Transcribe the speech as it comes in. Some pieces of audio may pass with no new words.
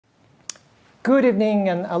Good evening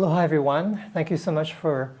and aloha everyone. Thank you so much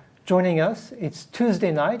for joining us. It's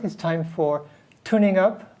Tuesday night. It's time for Tuning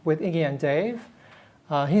Up with Iggy and Dave.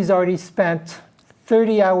 He's already spent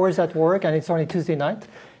 30 hours at work and it's only Tuesday night.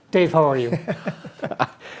 Dave, how are you?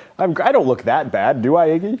 I don't look that bad, do I,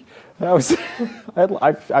 Iggy?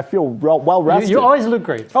 I feel well rested. You always look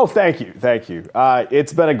great. Oh, thank you.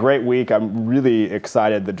 It's been a great week. I'm really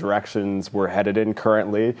excited the directions we're headed in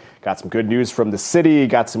currently. Got some good news from the city,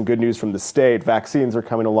 got some good news from the state. Vaccines are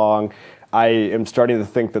coming along. I am starting to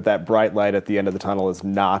think that bright light at the end of the tunnel is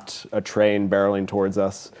not a train barreling towards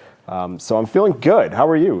us. So I'm feeling good. How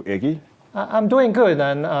are you, Iggy? I'm doing good.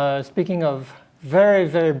 And speaking of very,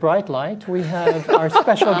 very bright light, we have our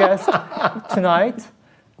special guest tonight,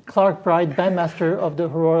 Clarke Bright, bandmaster of the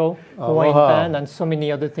Royal Hawaiian Band, and so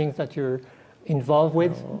many other things that you're involved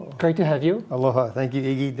with. Great to have you. Aloha. Thank you,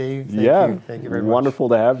 Iggy, Dave. Thank you very much. Wonderful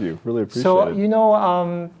to have you. Really appreciate it. So, you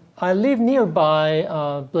know, I live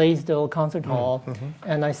nearby Blaisdell Concert Hall,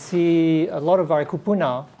 and I see a lot of our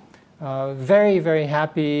kupuna very, very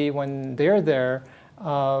happy when they're there.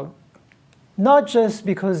 Not just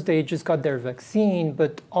because they just got their vaccine,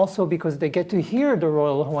 but also because they get to hear the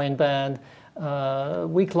Royal Hawaiian Band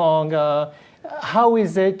week long. How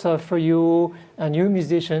is it for you and you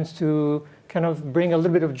musicians to kind of bring a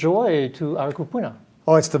little bit of joy to our kupuna?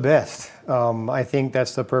 Oh, it's the best. I think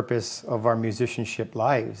that's the purpose of our musicianship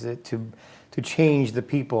lives, to change the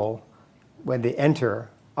people when they enter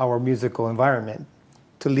our musical environment,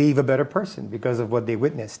 to leave a better person because of what they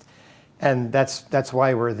witnessed. And that's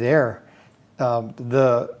why we're there.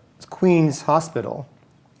 The Queen's Hospital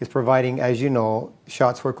is providing, as you know,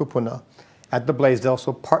 shots for kupuna at the Blaisdell,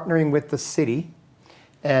 so partnering with the city,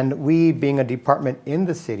 and we being a department in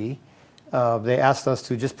the city, they asked us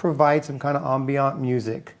to just provide some kind of ambient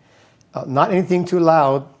music. Not anything too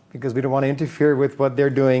loud, because we don't want to interfere with what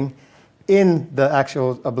they're doing in the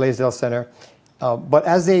actual Blaisdell Center. But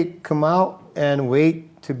as they come out and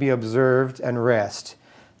wait to be observed and rest,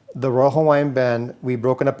 the Royal Hawaiian Band, we've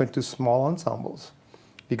broken up into small ensembles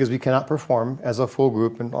because we cannot perform as a full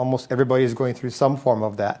group, and almost everybody is going through some form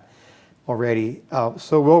of that already.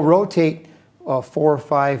 So we'll rotate 4 or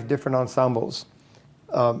 5 different ensembles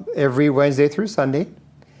every Wednesday through Sunday,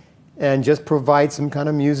 and just provide some kind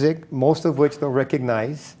of music, most of which they'll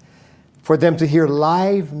recognize, for them to hear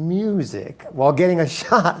live music while getting a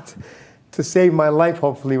shot to save my life,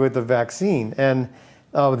 hopefully, with the vaccine. And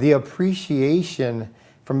the appreciation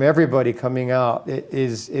from everybody coming out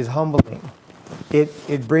is humbling.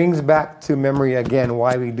 It brings back to memory again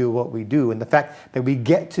why we do what we do, and the fact that we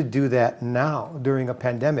get to do that now during a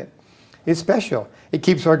pandemic is special. It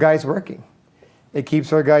keeps our guys working. It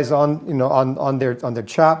keeps our guys on their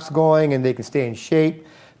chops going, and they can stay in shape.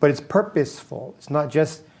 But it's purposeful. It's not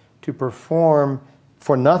just to perform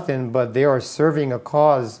for nothing, but they are serving a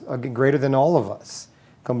cause greater than all of us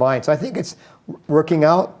combined. So I think it's working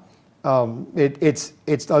out. It's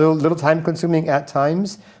a little time consuming at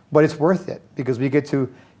times, but it's worth it because we get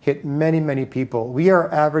to hit many, many people. We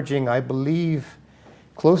are averaging, I believe,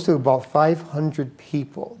 close to about 500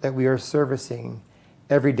 people that we are servicing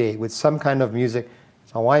every day with some kind of music,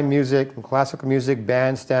 Hawaiian music, classical music,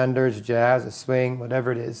 band standards, jazz, swing,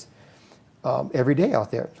 whatever it is, every day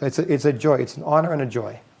out there. So it's a joy. It's an honor and a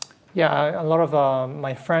joy. Yeah, a lot of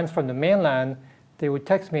my friends from the mainland, they would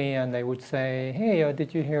text me and they would say, hey,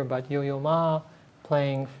 did you hear about Yo-Yo Ma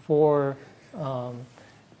playing for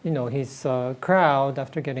his crowd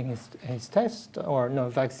after getting his test, or no,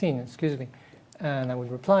 vaccine, excuse me. And I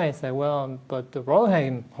would reply and say, well, but the Royal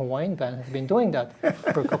Hawaiian Band has been doing that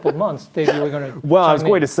for a couple of months. Dave, you were going to Well, I was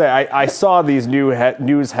going to say, I saw these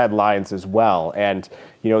news headlines as well, and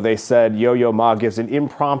they said Yo-Yo Ma gives an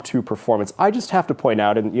impromptu performance. I just have to point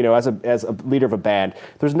out, and as a leader of a band,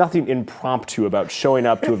 there's nothing impromptu about showing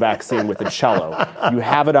up to a vaccine with a cello. You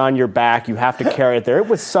have it on your back, you have to carry it there. It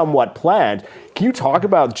was somewhat planned. Can you talk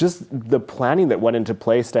about just the planning that went into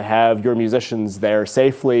place to have your musicians there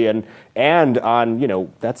safely and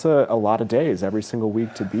on, that's a lot of days every single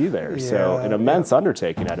week to be there. Yeah, so an immense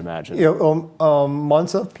undertaking, I'd imagine.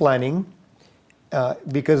 Months of planning,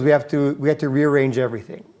 because we had to rearrange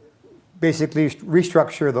everything. Basically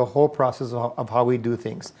restructure the whole process of how we do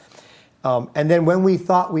things. And then when we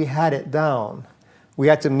thought we had it down, we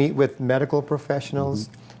had to meet with medical professionals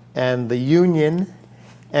and the union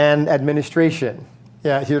and administration.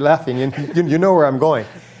 Yeah, you're laughing. You know where I'm going.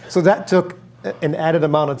 So that took an added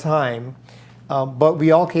amount of time, but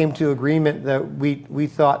we all came to agreement that we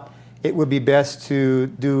thought it would be best to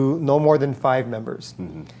do no more than 5 members.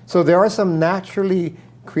 So there are some naturally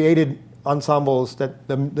created ensembles that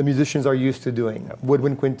the musicians are used to doing,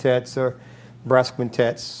 woodwind quintets or brass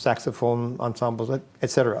quintets, saxophone ensembles,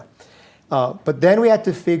 etc. But then we had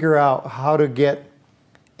to figure out how to get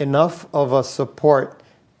enough of a support,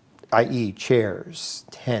 i.e. chairs,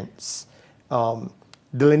 tents,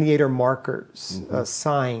 delineator markers,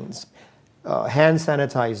 signs, hand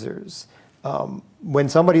sanitizers. When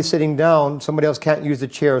somebody's sitting down, somebody else can't use the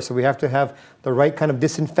chair, so we have to have the right kind of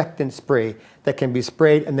disinfectant spray that can be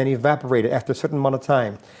sprayed and then evaporated after a certain amount of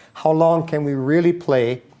time. How long can we really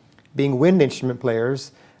play, being wind instrument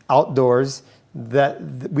players, outdoors, that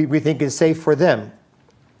we think is safe for them?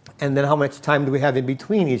 And then how much time do we have in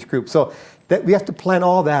between each group? So that we have to plan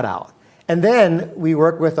all that out. And then we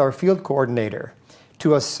work with our field coordinator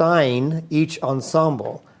to assign each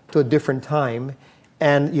ensemble to a different time.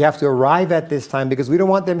 And you have to arrive at this time because we don't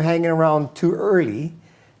want them hanging around too early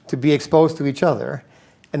to be exposed to each other.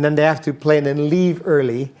 And then they have to play and then leave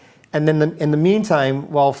early. And then in the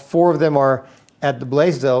meantime, while 4 of them are at the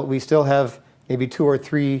Blaisdell, we still have maybe 2 or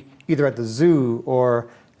 3 either at the zoo or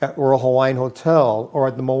at Royal Hawaiian Hotel or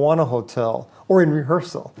at the Moana Hotel or in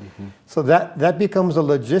rehearsal. So that becomes a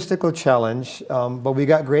logistical challenge, but we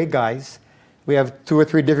got great guys. We have 2 or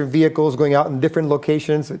 3 different vehicles going out in different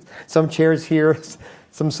locations, some chairs here,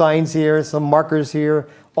 some signs here, some markers here,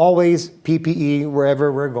 always PPE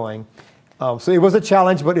wherever we're going. So it was a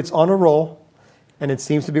challenge, but it's on a roll, and it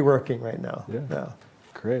seems to be working right now. Yeah.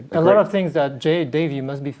 Great. A lot of things that Dave, you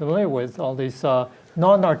must be familiar with, all these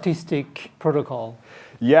non-artistic protocol.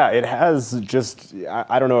 Yeah, it has just,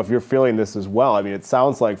 I don't know if you're feeling this as well. I mean, it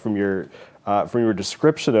sounds like from your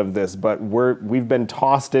description of this, but we've been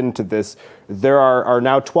tossed into this. There are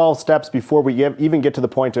now 12 steps before we even get to the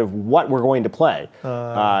point of what we're going to play.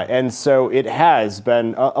 And so it has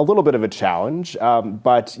been a little bit of a challenge,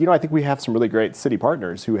 but I think we have some really great city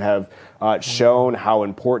partners who have shown how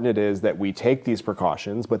important it is that we take these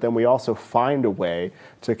precautions, but then we also find a way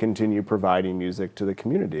to continue providing music to the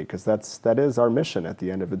community, because that is our mission at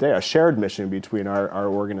the end of the day, a shared mission between our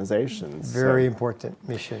organizations. Very important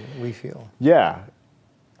mission, we feel. Yeah.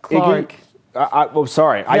 Clarke.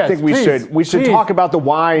 Sorry. Yes, I think we should talk about the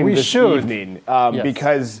wine this evening, Yes.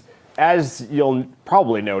 because as you'll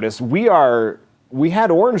probably notice, we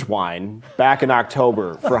had orange wine back in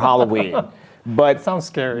October for Halloween, but Sounds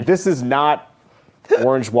scary. this is not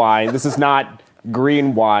orange wine. This is not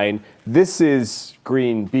green wine. This is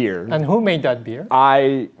green beer. And who made that beer?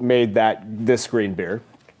 I made this green beer.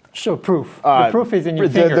 Show proof. The proof is in your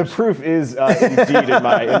fingers. The proof is indeed in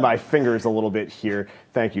my fingers a little bit here.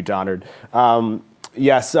 Thank you, Donard.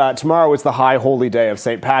 Yes, tomorrow is the high holy day of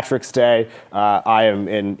St. Patrick's Day. I am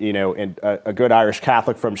in a good Irish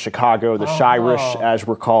Catholic from Chicago, the Shirish, as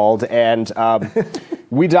we're called, and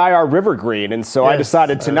we dye our river green. And so I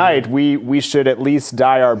decided tonight we should at least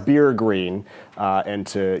dye our beer green and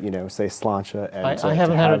to say slancha. And I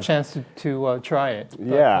haven't had a chance to try it. But,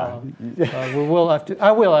 yeah, we will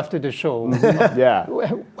I will after the show. yeah.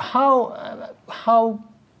 How?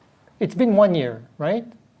 It's been 1 year, right?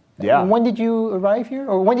 Yeah. When did you arrive here,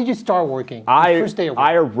 or when did you start working? First day of work?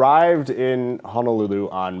 I arrived in Honolulu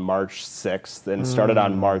on March 6th and started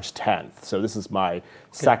on March 10th. So this is my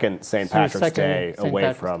second St. Patrick's Day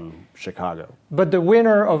away from Chicago. But the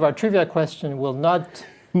winner of our trivia question will not,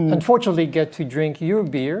 unfortunately, get to drink your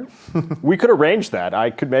beer. We could arrange that. I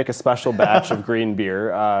could make a special batch of green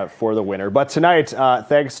beer for the winner. But tonight,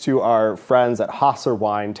 thanks to our friends at Hasser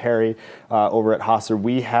Wine, Terry over at Hasser,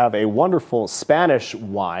 we have a wonderful Spanish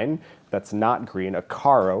wine that's not green, a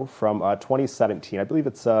Caro from 2017. I believe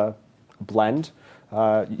it's a blend.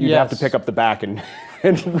 You'd have to pick up the back and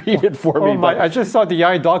read it for me. I just saw the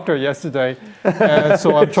eye doctor yesterday, and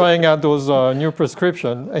so I'm trying out those new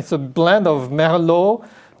prescription. It's a blend of Merlot,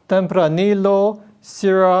 Tempranillo,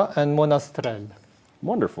 Syrah, and Monastrell.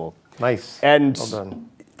 Wonderful. Nice. And well done.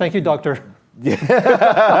 Thank you, doctor. Yes,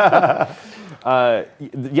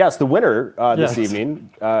 the winner this evening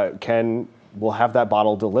will have that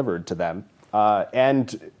bottle delivered to them.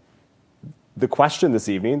 And the question this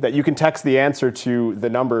evening that you can text the answer to the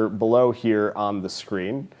number below here on the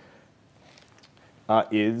screen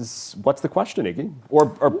is, what's the question, Iggy?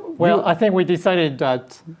 Well, I think we decided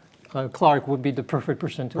that Clarke would be the perfect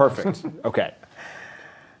person to answer. Perfect. Okay.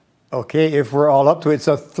 Okay, if we're all up to it, it's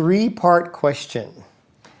a 3-part question,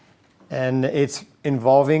 and it's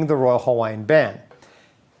involving the Royal Hawaiian Band.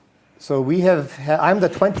 So I'm the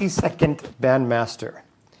 22nd bandmaster.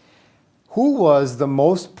 Who was the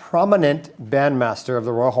most prominent bandmaster of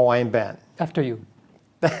the Royal Hawaiian Band? After you.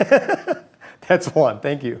 That's 1,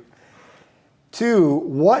 thank you. 2,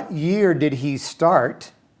 what year did he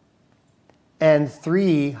start? And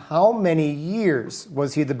 3, how many years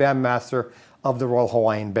was he the bandmaster of the Royal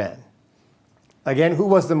Hawaiian Band? Again, who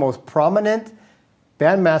was the most prominent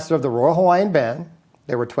bandmaster of the Royal Hawaiian Band?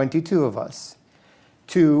 There were 22 of us.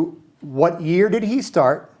 2, what year did he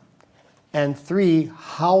start? And 3,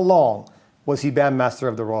 how long was he bandmaster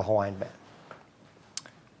of the Royal Hawaiian Band?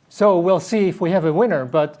 So we'll see if we have a winner.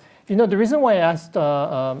 But you know, the reason why I asked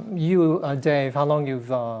you, Dave, how long you've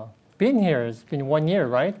been here, it's been 1 year,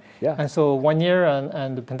 right? Yeah. And so 1 year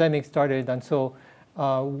and the pandemic started, and so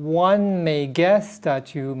one may guess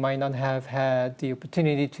that you might not have had the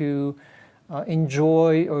opportunity to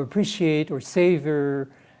enjoy or appreciate or savor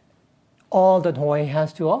all that Hawaii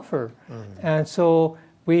has to offer. And so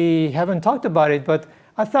we haven't talked about it, but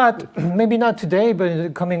I thought maybe not today, but in the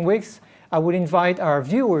coming weeks, I would invite our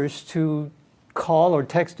viewers to call or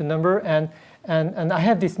text the number. And I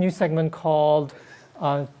have this new segment called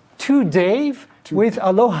To Dave with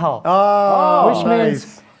Aloha, which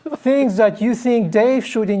means things that you think Dave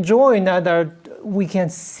should enjoy now that we can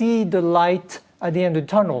see the light at the end of the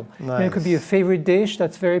tunnel. Nice. You know, it could be a favorite dish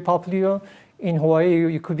that's very popular in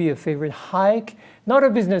Hawaii. It could be a favorite hike. Not a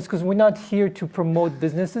business, because we're not here to promote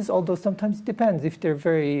businesses, although sometimes it depends if they're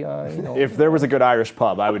very, you know. If there was a good Irish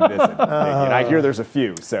pub, I would visit. And I hear there's a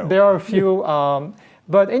few, so. There are a few.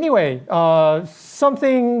 But anyway,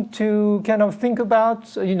 something to kind of think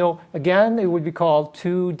about. You know, again, it would be called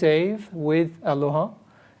To Dave with Aloha.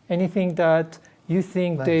 Anything that you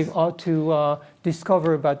think Nice. Dave ought to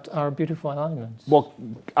discover about our beautiful islands? Well,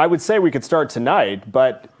 I would say we could start tonight,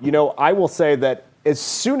 but you know, I will say that as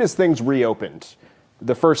soon as things reopened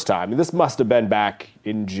the first time, and this must have been back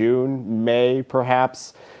in June, May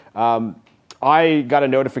perhaps, I got a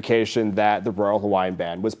notification that the Royal Hawaiian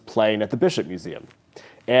Band was playing at the Bishop Museum.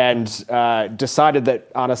 And decided that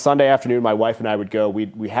on a Sunday afternoon, my wife and I would go.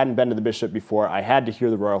 We hadn't been to the Bishop before. I had to hear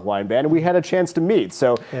the Royal Hawaiian Band, and we had a chance to meet.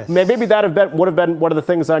 So Yes. maybe that would have been one of the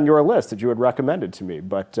things on your list that you had recommended to me.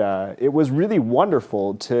 But it was really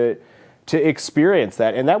wonderful to experience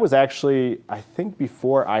that. And that was actually, I think,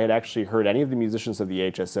 before I had actually heard any of the musicians of the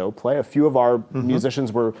HSO play. A few of our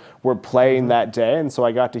musicians were playing that day, and so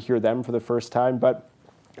I got to hear them for the first time. But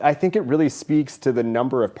I think it really speaks to the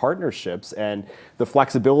number of partnerships and the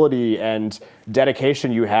flexibility and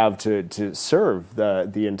dedication you have to serve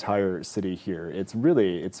the entire city here.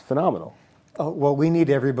 It's phenomenal. Well, we need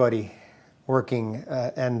everybody working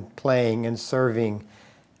and playing and serving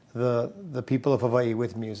the people of Hawaii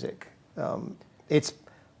with music. It's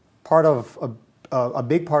part of a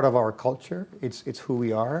big part of our culture. It's who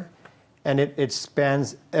we are, and it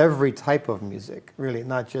spans every type of music, really,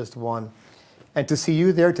 not just one. And to see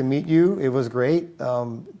you there, to meet you, it was great.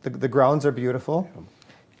 The grounds are beautiful,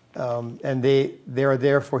 and they are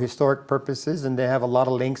there for historic purposes, and they have a lot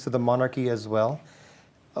of links to the monarchy as well.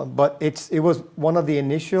 But it was one of the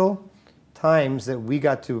initial times that we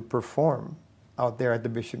got to perform out there at the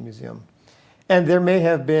Bishop Museum, and there may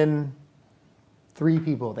have been 3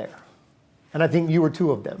 people there, and I think you were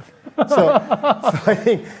 2 of them. So I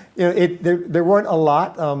think there weren't a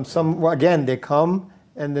lot. Some again, they come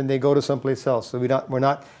and then they go to someplace else. So we're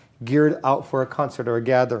not geared out for a concert or a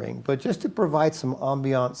gathering, but just to provide some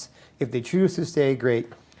ambiance. If they choose to stay,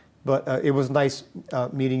 great. But it was nice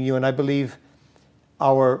meeting you, and I believe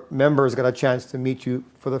our members got a chance to meet you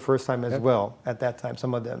for the first time as well at that time,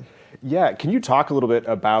 some of them. Yeah, can you talk a little bit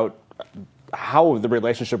about how the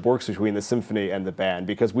relationship works between the symphony and the band?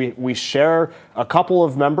 Because we share a couple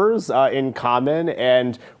of members in common,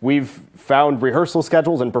 and we've found rehearsal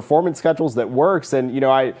schedules and performance schedules that works. And you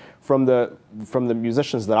know, from the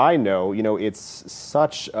musicians that I know, you know, it's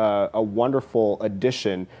such a wonderful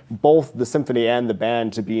addition, both the symphony and the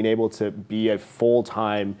band, to being able to be a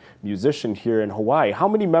full-time musician here in Hawaii. How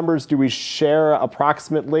many members do we share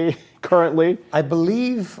approximately currently? I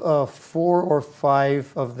believe 4 or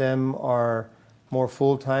 5 of them are more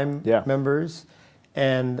full-time members,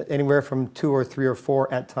 and anywhere from 2 or 3 or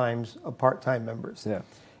 4 at times part-time members. Yeah.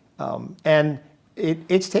 And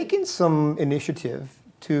it's taken some initiative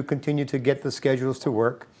to continue to get the schedules to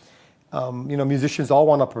work. You know, musicians all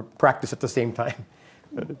want to practice at the same time,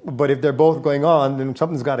 but if they're both going on, then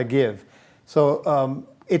something's got to give. So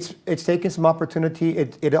it's taken some opportunity.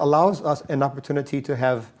 It allows us an opportunity to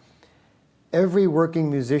have every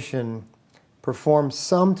working musician perform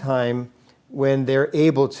sometime when they're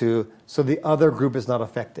able to, so the other group is not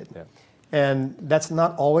affected. Yeah. And that's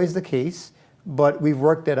not always the case, but we've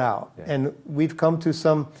worked it out. Yeah. And we've come to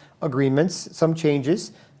some agreements, some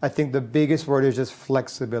changes. I think the biggest word is just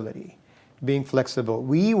flexibility, being flexible.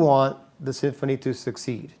 We want the symphony to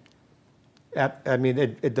succeed. I mean,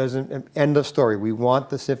 it doesn't, end of story. We want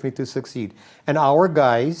the symphony to succeed. And our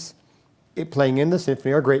guys playing in the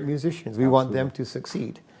symphony are great musicians. We want them to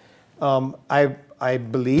succeed. I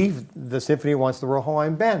believe the symphony wants the Royal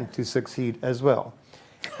Hawaiian Band to succeed as well.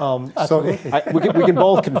 We can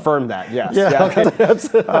both confirm that. Yes.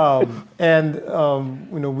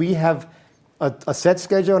 We have a set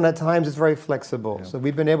schedule, and at times it's very flexible. Yeah. So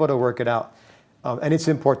we've been able to work it out, and it's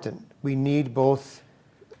important. We need both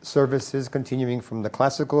services continuing from the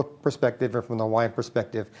classical perspective and from the Hawaiian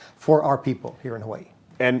perspective for our people here in Hawaii.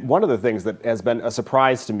 And one of the things that has been a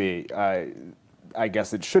surprise to me, I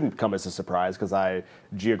guess it shouldn't come as a surprise because I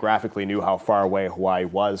geographically knew how far away Hawaii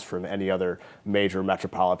was from any other major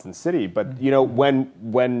metropolitan city. But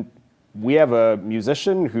when we have a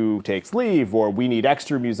musician who takes leave or we need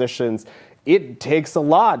extra musicians, it takes a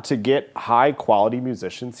lot to get high quality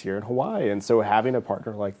musicians here in Hawaii. And so having a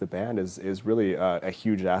partner like the band is really a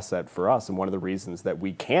huge asset for us and one of the reasons that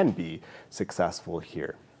we can be successful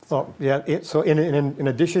here. So in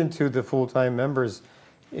addition to the full-time members,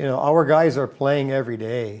 our guys are playing every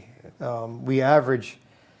day. We average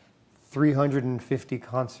 350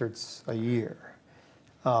 concerts a year.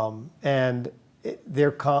 And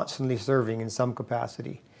they're constantly serving in some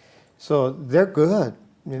capacity. So they're good.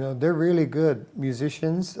 They're really good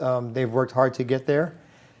musicians. They've worked hard to get there.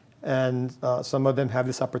 And some of them have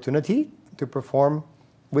this opportunity to perform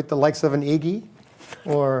with the likes of an Iggy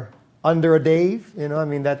or under a Dave.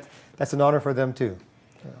 That's an honor for them too.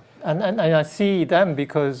 And I see them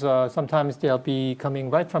because sometimes they'll be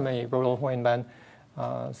coming right from a Royal Hawaiian Band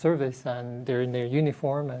service, and they're in their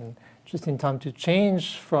uniform and just in time to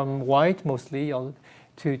change from white mostly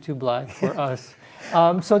to black for us.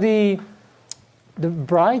 So the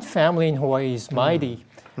Bright family in Hawaii is mighty,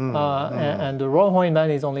 and the Royal Hawaiian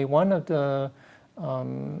Band is only one of the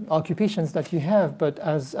occupations that you have. But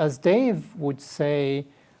as Dave would say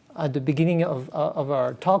at the beginning of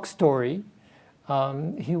our talk story,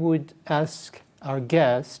 he would ask our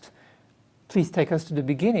guest, please take us to the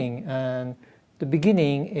beginning. And the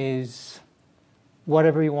beginning is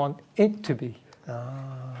whatever you want it to be.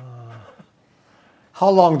 How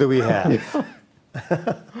long do we have?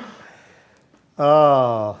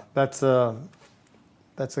 That's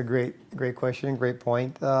a great question, great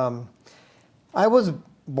point. I was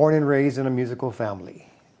born and raised in a musical family.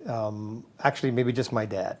 Actually, maybe just my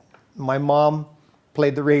dad. My mom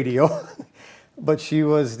played the radio, but she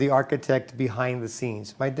was the architect behind the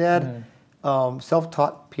scenes. My dad,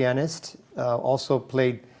 self-taught pianist, also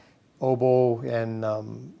played oboe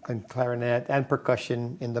and clarinet and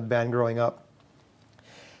percussion in the band growing up.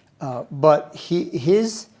 But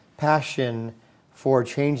his passion for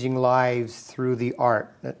changing lives through the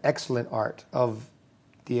art, an excellent art of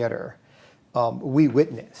theater, we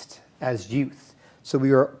witnessed as youth. So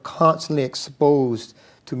we were constantly exposed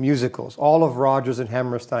to musicals, all of Rodgers and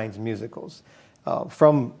Hammerstein's musicals,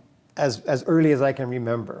 from as early as I can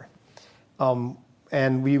remember.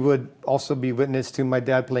 And we would also be witness to my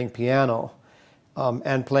dad playing piano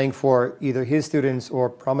and playing for either his students or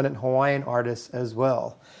prominent Hawaiian artists as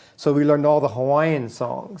well. So we learned all the Hawaiian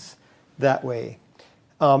songs that way.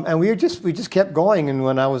 And we just kept going. And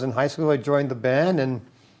when I was in high school, I joined the band and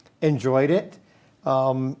enjoyed it.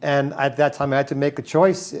 And at that time, I had to make a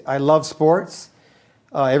choice. I love sports.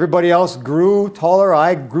 Everybody else grew taller.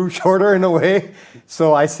 I grew shorter in a way.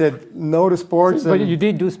 So I said no to sports. But you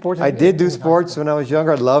did do sports? I did do sports when I was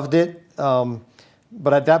younger. I loved it.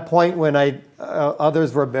 But at that point, when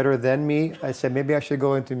others were better than me, I said maybe I should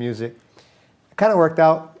go into music. It kind of worked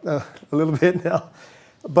out a little bit now.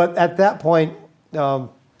 But at that point,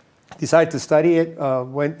 decided to study it,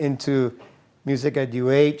 went into music at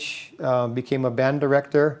UH, became a band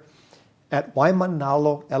director at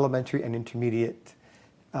Waimanalo Elementary and Intermediate.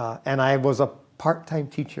 And I was a part-time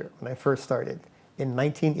teacher when I first started in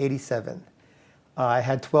 1987. I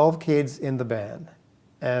had 12 kids in the band,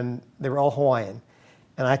 and they were all Hawaiian.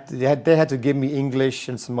 And they had to give me English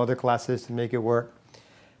and some other classes to make it work.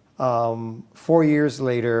 4 years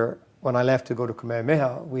later, when I left to go to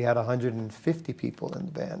Kamehameha, we had 150 people in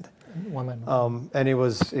the band. And it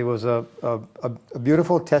was a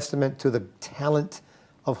beautiful testament to the talent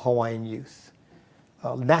of Hawaiian youth.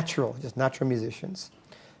 Just natural musicians.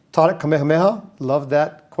 Taught at Kamehameha, loved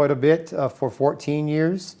that quite a bit for 14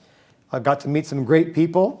 years. I got to meet some great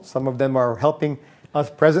people. Some of them are helping us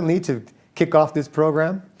presently to kick off this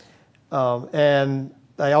program. And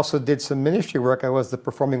I also did some ministry work. I was the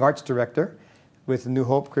performing arts director with New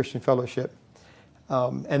Hope Christian Fellowship.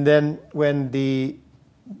 And then when the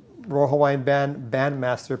Royal Hawaiian Band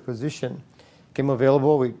bandmaster position came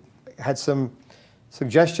available, we had some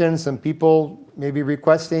suggestions, some people maybe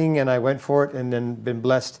requesting, and I went for it and then been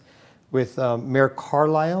blessed with Mayor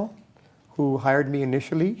Carlisle, who hired me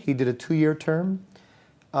initially. He did a 2-year term.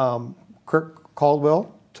 Kirk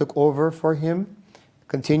Caldwell took over for him,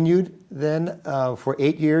 continued then for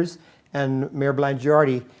 8 years, and Mayor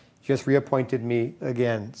Blangiardi just reappointed me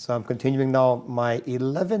again. So I'm continuing now my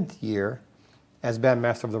 11th year as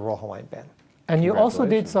bandmaster of the Royal Hawaiian Band. And you also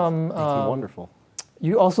did some... Thank you, wonderful.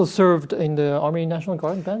 You also served in the Army National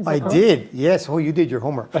Guard band? I did, yes. Oh, you did your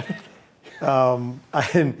homework. I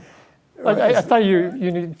thought you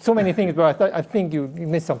knew so many things, but I think you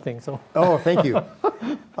missed something. So. Oh, thank you.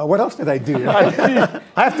 What else did I do? I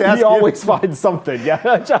have to ask He always finds something,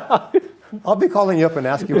 yeah. I'll be calling you up and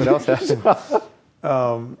ask you what else happened.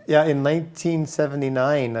 Yeah, in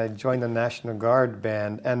 1979, I joined the National Guard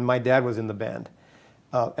band, and my dad was in the band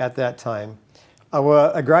at that time.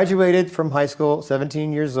 I graduated from high school,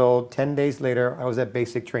 17 years old. 10 days later, I was at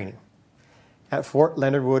basic training at Fort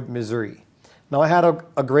Leonard Wood, Missouri. Now, I had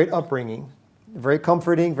a great upbringing, very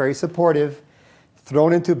comforting, very supportive,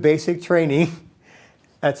 thrown into basic training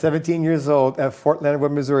at 17 years old at Fort Leonard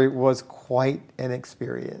Wood, Missouri was quite an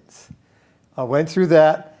experience. I went through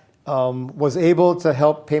that, was able to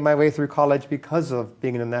help pay my way through college because of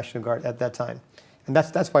being in the National Guard at that time. And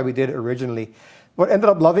that's why we did it originally. But ended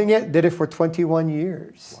up loving it, did it for 21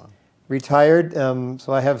 years. Wow. Retired,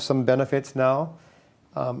 so I have some benefits now.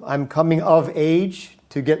 I'm coming of age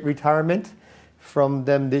to get retirement from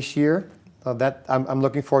them this year. I'm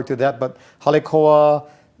looking forward to that. But Halekoa,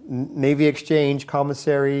 Navy Exchange,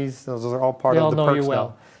 commissaries, those are all part of the perks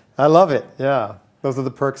now. I love it, yeah. Those are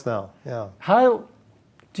the perks now, yeah. How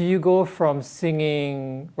do you go from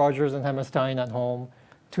singing Rodgers and Hammerstein at home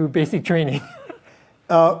to basic training?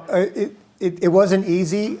 It wasn't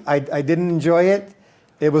easy. I didn't enjoy it.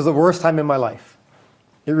 It was the worst time in my life.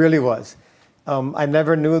 It really was. I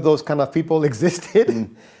never knew those kind of people existed,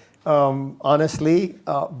 honestly.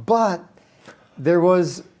 But there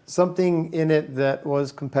was something in it that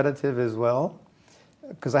was competitive as well,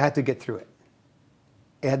 because I had to get through it.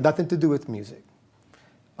 It had nothing to do with music,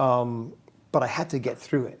 but I had to get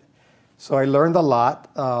through it. So I learned a lot.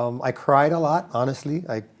 I cried a lot, honestly.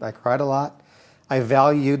 I cried a lot. I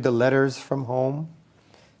valued the letters from home,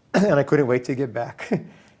 and I couldn't wait to get back.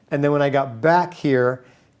 And then when I got back here,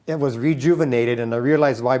 it was rejuvenated, and I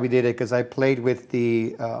realized why we did it, because I played with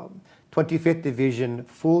the 25th Division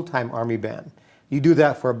full-time Army Band. You do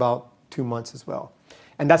that for about 2 months as well.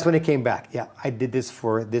 And that's when it came back. Yeah, I did this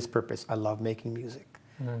for this purpose. I love making music.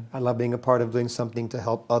 Mm. I love being a part of doing something to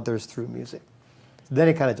help others through music. So then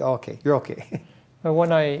it kind of, okay, you're okay.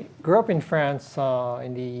 When I grew up in France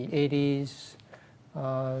in the 80s,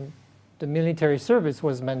 the military service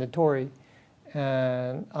was mandatory,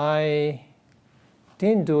 and I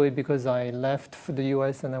didn't do it because I left for the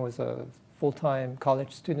US and I was a full-time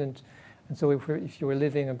college student. And so if you were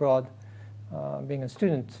living abroad, being a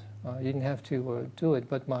student, you didn't have to do it.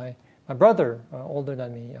 But my brother, older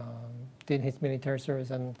than me, did his military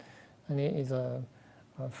service, and he is a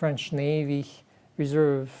French Navy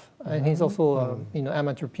Reserve, and he's also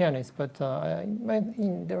amateur pianist. But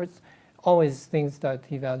there was always things that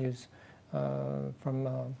he values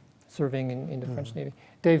from serving in the French Navy.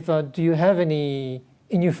 Dave, do you have any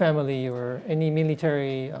in your family or any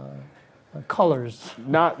military colors?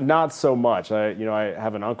 Not so much. I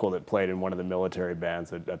have an uncle that played in one of the military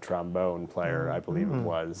bands, a trombone player, I believe it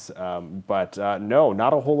was. But no,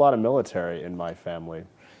 not a whole lot of military in my family.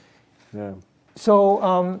 Yeah.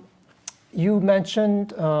 So you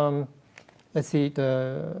mentioned, let's see,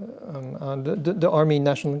 the Army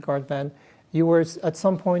National Guard Band. You were at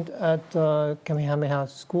some point at Kamehameha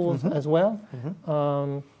Schools as well.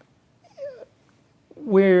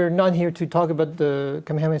 We're not here to talk about the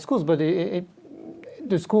Kamehameha Schools, but the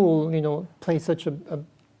school, plays such a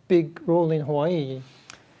big role in Hawaii.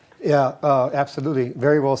 Yeah, absolutely.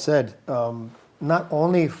 Very well said. Not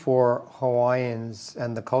only for Hawaiians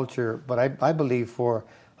and the culture, but I believe for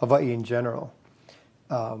Hawaii in general.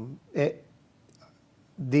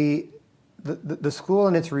 The school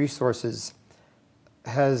and its resources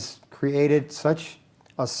has created such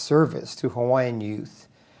a service to Hawaiian youth,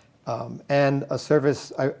 and a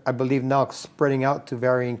service I believe now spreading out to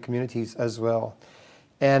varying communities as well.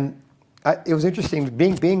 And it was interesting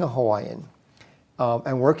being a Hawaiian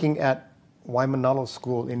and working at Waimanalo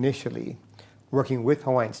School initially, working with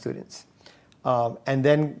Hawaiian students, and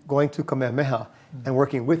then going to Kamehameha and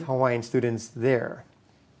working with Hawaiian students there,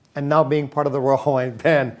 and now being part of the Royal Hawaiian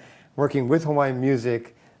Band, working with Hawaiian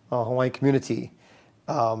music, Hawaiian community.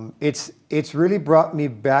 It's really brought me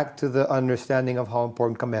back to the understanding of how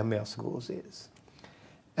important Kamehameha Schools is.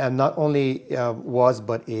 And not only was,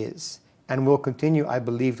 but is. And will continue, I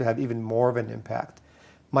believe, to have even more of an impact.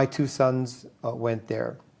 My 2 sons went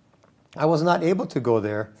there. I was not able to go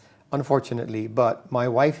there, unfortunately, but my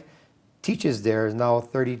wife teaches there, is now a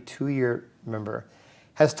 32-year member,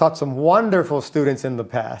 has taught some wonderful students in the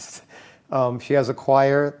past. She has a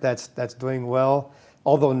choir that's doing well,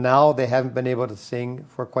 although now they haven't been able to sing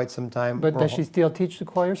for quite some time. But does she still teach the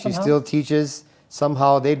choir somehow? She still teaches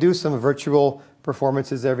somehow. They do some virtual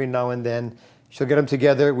performances every now and then. She'll get them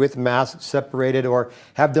together with masks separated, or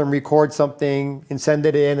have them record something and send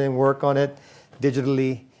it in and work on it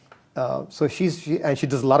digitally. So she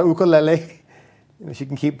does a lot of ukulele. She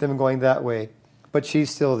can keep them going that way, but she's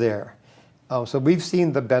still there. So we've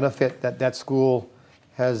seen the benefit that school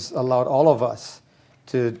has allowed all of us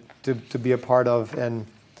to be a part of, and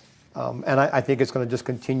I think it's going to just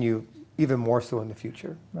continue even more so in the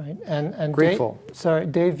future. Right, and grateful.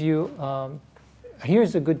 Dave, you.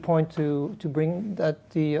 Here's a good point to bring,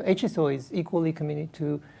 that the HSO is equally committed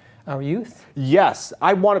to our youth. Yes,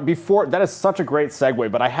 I want to, before, that is such a great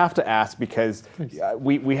segue, but I have to ask, because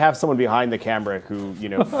we have someone behind the camera who,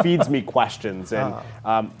 feeds me questions, and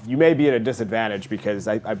you may be at a disadvantage because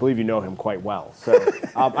I believe you know him quite well. So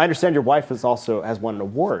I understand your wife has won an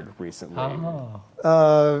award recently.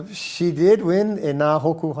 She did win a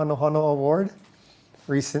Hōkū Hanohano award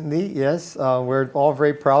recently, yes. We're all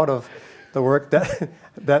very proud of the work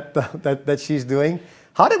that she's doing.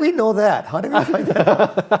 How did we know that? How did we find that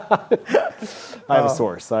out? I have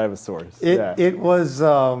a source. It was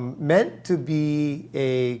meant to be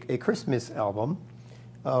a Christmas album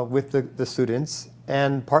with the students,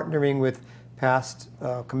 and partnering with past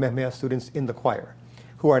Kamehameha students in the choir,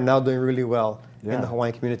 who are now doing really well in the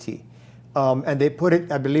Hawaiian community. And they put it,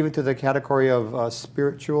 I believe, into the category of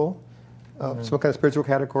spiritual, some kind of spiritual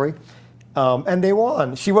category. And they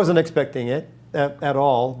won. She wasn't expecting it at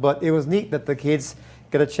all, but it was neat that the kids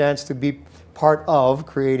get a chance to be part of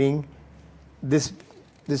creating this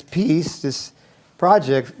piece, this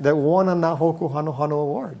project that won a Hōkū Hanohano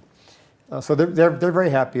award. So they're very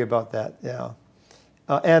happy about that. Yeah.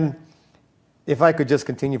 And if I could just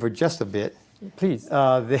continue for just a bit, please.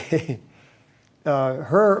 Her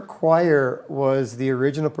choir was the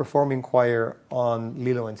original performing choir on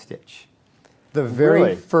Lilo and Stitch. The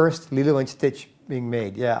very first Lilo and Stitch being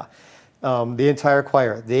made, yeah. The entire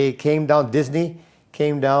choir. They came down, Disney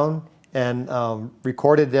came down and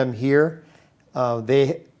recorded them here.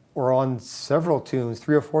 They were on several tunes,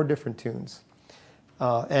 3 or 4 different tunes.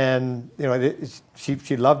 And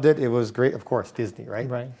she loved it. It was great, of course, Disney, right?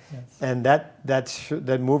 Right, yes. And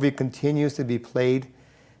that movie continues to be played.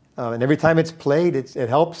 And every time it's played, it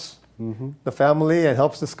helps the family, it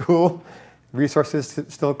helps the school. Resources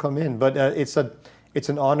still come in, but it's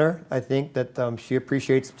an honor, I think, that she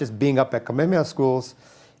appreciates just being up at Kamehameha Schools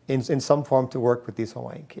in some form to work with these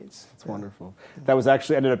Hawaiian kids. That's wonderful. That was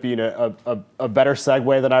actually ended up being a better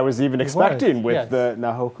segue than I was even expecting with the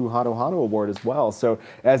Hōkū Hanohano Award as well. So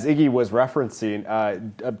as Iggy was referencing,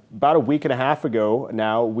 about a week and a half ago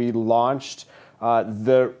now, we relaunched,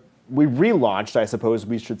 I suppose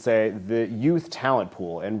we should say, the Youth Talent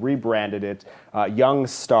Pool, and rebranded it Young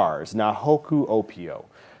Stars, Hōkū ōpio.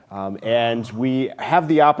 And we have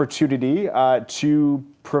the opportunity to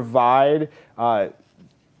provide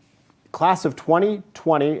class of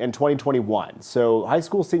 2020 and 2021. So high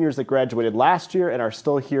school seniors that graduated last year and are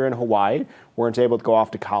still here in Hawaii, weren't able to go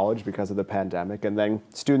off to college because of the pandemic, and then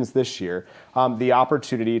students this year, the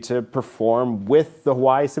opportunity to perform with the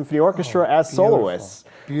Hawaii Symphony Orchestra as soloists.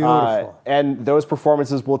 Beautiful. And those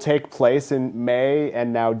performances will take place in May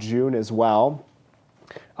and now June as well.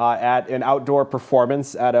 At an outdoor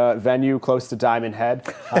performance at a venue close to Diamond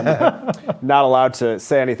Head. I'm not allowed to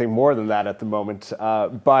say anything more than that at the moment.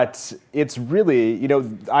 But it's really,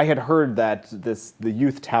 I had heard that the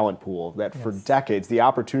youth talent pool, that for decades, the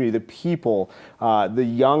opportunity, the people, the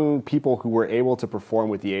young people who were able to perform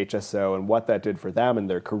with the HSO, and what that did for them and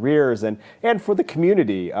their careers, and for the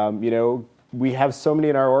community, we have so many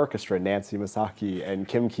in our orchestra, Nancy Masaki and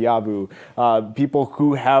Kim Kiabu, people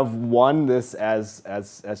who have won this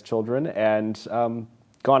as children and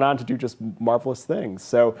gone on to do just marvelous things.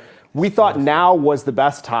 So we thought now was the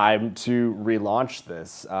best time to relaunch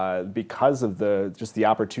this because of just the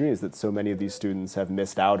opportunities that so many of these students have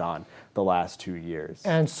missed out on the last 2 years.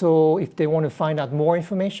 And so if they want to find out more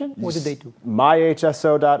information, what do they do?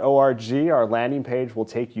 myhso.org, our landing page, will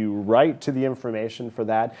take you right to the information for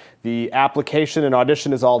that. The application and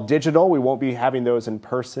audition is all digital. We won't be having those in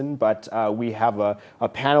person, but we have a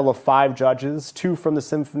panel of 5 judges, 2 from the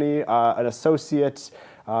symphony, an associate,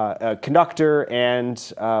 a conductor,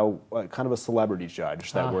 and kind of a celebrity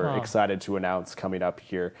judge that we're excited to announce coming up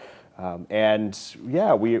here. And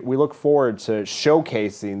yeah, we look forward to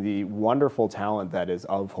showcasing the wonderful talent that is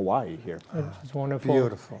of Hawaii here. It's wonderful.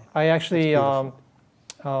 Beautiful. I actually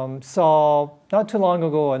saw not too long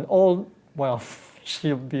ago an old, well,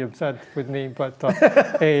 she'll be upset with me, but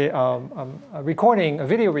a recording, a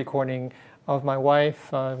video recording of my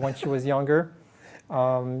wife when she was younger.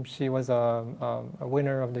 She was a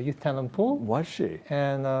winner of the Youth Talent Pool. Was she?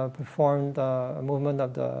 And performed a movement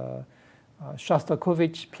of the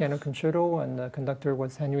Shostakovich Piano Concerto, and the conductor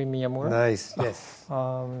was Henry Miyamura. Nice, yes.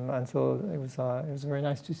 And so it was very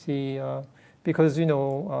nice to see, because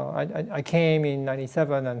I came in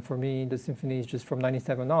 '97, and for me the symphony is just from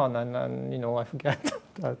 '97 on, and I forget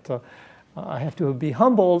that I have to be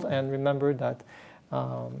humbled and remember that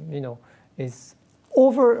it's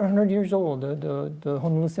over 100 years old. The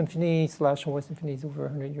Honolulu Symphony / Hawaii Symphony is over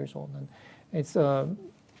 100 years old, and it's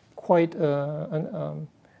quite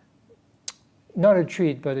not a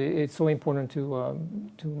treat, but it's so important to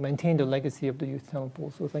maintain the legacy of the Youth Talent Pool.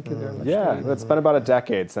 So thank you very much. Yeah, it's been about a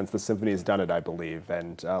decade since the symphony has done it, I believe.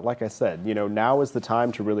 And like I said, now is the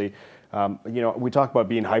time to really, we talk about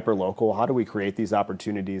being hyper-local. How do we create these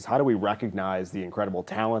opportunities? How do we recognize the incredible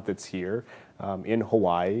talent that's here in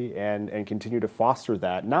Hawaii and continue to foster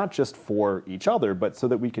that, not just for each other, but so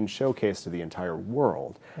that we can showcase to the entire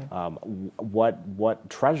world what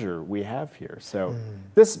treasure we have here. So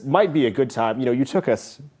this might be a good time. You took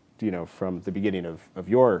us, from the beginning of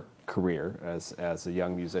your career as a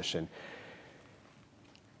young musician.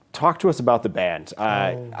 Talk to us about the band.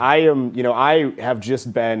 I have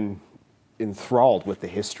just been enthralled with the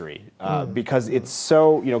history because it's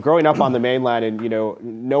so, growing up on the mainland and,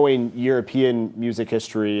 knowing European music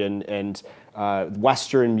history and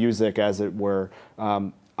Western music, as it were,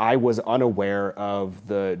 I was unaware of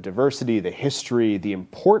the diversity, the history, the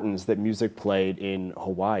importance that music played in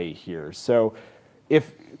Hawaii here. So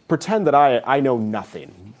pretend that I know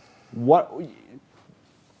nothing.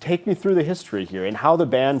 Take me through the history here and how the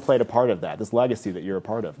band played a part of that, this legacy that you're a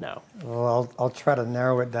part of now. Well, I'll try to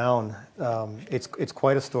narrow it down. It's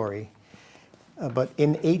quite a story. But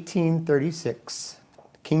in 1836,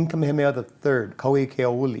 King Kamehameha III,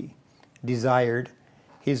 Kauikeauli, desired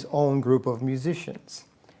his own group of musicians.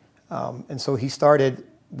 And so he started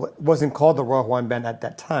what wasn't called the Royal Hawaiian Band at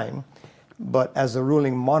that time, but as a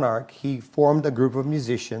ruling monarch, he formed a group of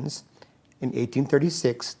musicians in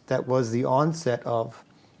 1836 that was the onset of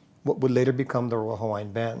what would later become the Royal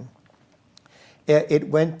Hawaiian Band. It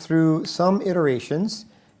went through some iterations.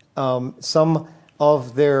 Some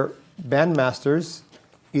of their bandmasters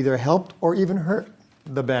either helped or even hurt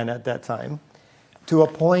the band at that time, to a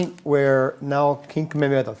point where now King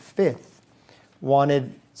Kamehameha V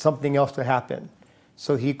wanted something else to happen.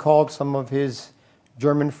 So he called some of his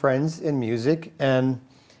German friends in music and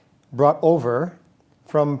brought over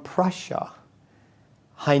from Prussia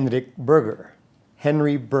Heinrich Berger,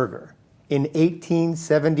 Henry Berger, in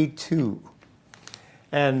 1872.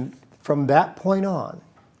 And from that point on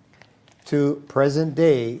to present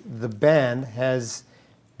day, the band has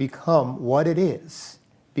become what it is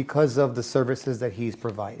because of the services that he's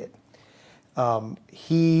provided.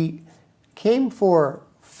 He came for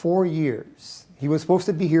 4 years. He was supposed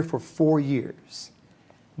to be here for 4 years,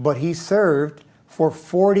 but he served for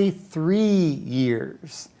 43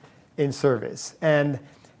 years in service and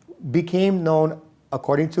became known,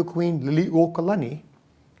 according to Queen Liliuokalani,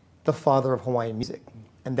 the father of Hawaiian music.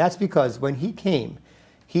 And that's because when he came,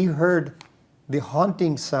 he heard the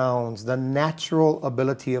haunting sounds, the natural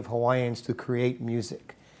ability of Hawaiians to create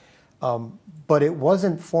music. But it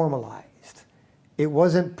wasn't formalized. It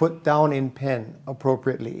wasn't put down in pen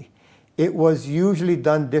appropriately. It was usually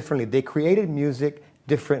done differently. They created music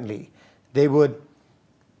differently. They would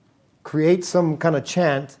create some kind of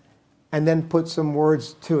chant and then put some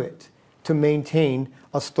words to it to maintain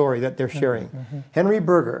a story that they're sharing. Henry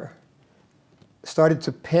Berger started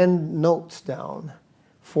to pen notes down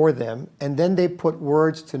for them, and then they put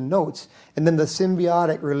words to notes, and then the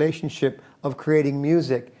symbiotic relationship of creating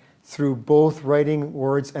music through both writing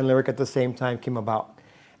words and lyric at the same time came about.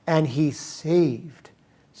 And he saved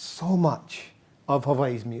so much of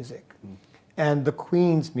Hawaii's music and the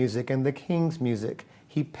Queen's music and the King's music.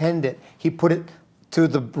 He penned it. He put it to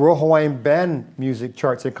the Royal Hawaiian Band music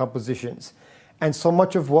charts and compositions. And so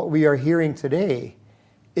much of what we are hearing today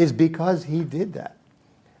is because he did that.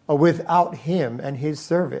 Without him and his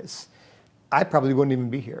service, I probably wouldn't even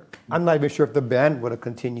be here. I'm not even sure if the band would have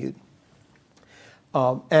continued.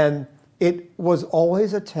 And it was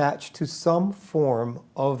always attached to some form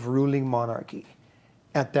of ruling monarchy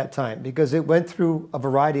at that time because it went through a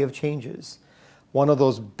variety of changes. One of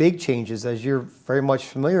those big changes, as you're very much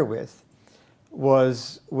familiar with,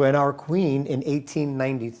 was when our queen in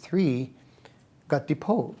 1893 got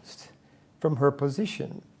deposed from her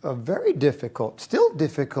position. Very difficult, still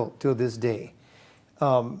difficult to this day.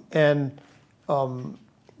 And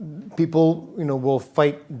people, will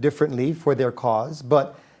fight differently for their cause.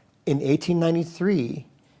 But in 1893,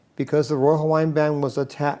 because the Royal Hawaiian Band was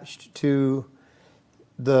attached to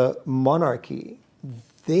the monarchy,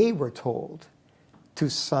 they were told to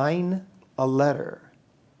sign a letter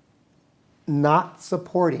not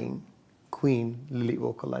supporting Queen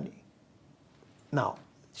Liliuokalani. Now,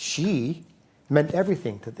 she meant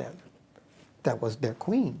everything to them. That was their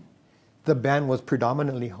queen. The band was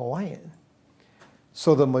predominantly Hawaiian.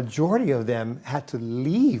 So the majority of them had to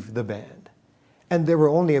leave the band. And there were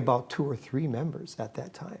only about 2 or 3 members at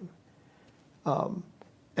that time.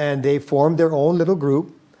 And they formed their own little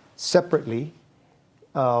group separately.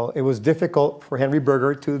 It was difficult for Henry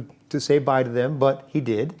Berger to say bye to them, but he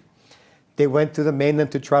did. They went to the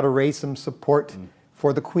mainland to try to raise some support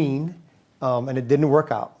for the Queen, and it didn't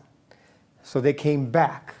work out. So they came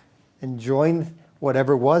back and joined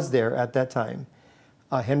whatever was there at that time.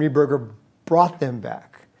 Henry Berger brought them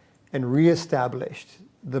back and reestablished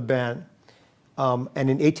the band. And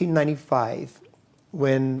in 1895,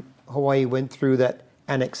 when Hawaii went through that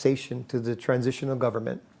annexation to the transitional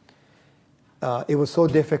government, it was so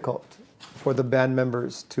difficult for the band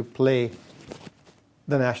members to play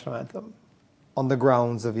the national anthem on the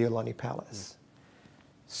grounds of Iolani Palace.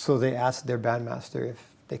 So they asked their bandmaster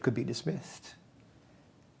if they could be dismissed.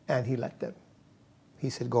 And he let them. He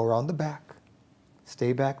said, go around the back,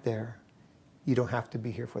 stay back there. You don't have to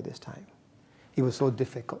be here for this time. It was so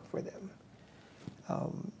difficult for them.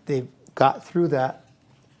 They got through that.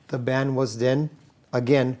 The band was then,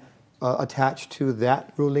 again, attached to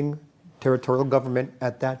that ruling territorial government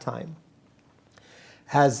at that time.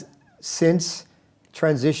 Has since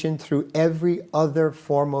transitioned through every other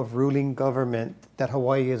form of ruling government that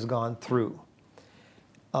Hawaii has gone through.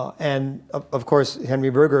 And of course, Henry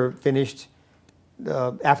Berger finished,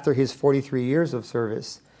 after his 43 years of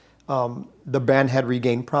service, the band had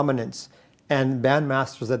regained prominence. And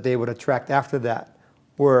bandmasters that they would attract after that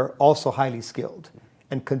were also highly skilled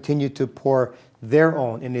and continued to pour their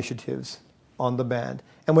own initiatives on the band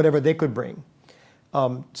and whatever they could bring.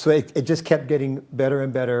 So it just kept getting better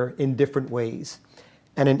and better in different ways.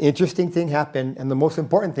 And an interesting thing happened, and the most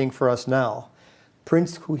important thing for us now,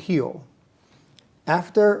 Prince Kuhio,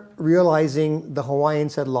 after realizing the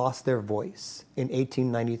Hawaiians had lost their voice in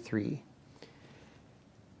 1893,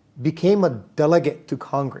 became a delegate to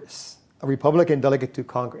Congress, a Republican delegate to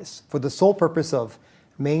Congress, for the sole purpose of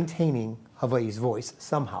maintaining Hawaii's voice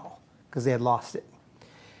somehow, because they had lost it.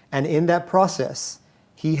 And in that process,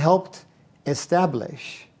 he helped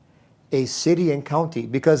establish a city and county,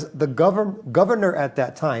 because the governor at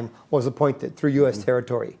that time was appointed through U.S.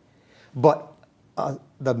 territory. But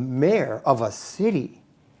the mayor of a city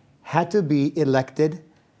had to be elected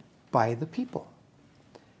by the people.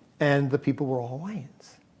 And the people were all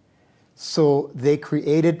Hawaiians. So they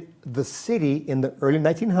created the city in the early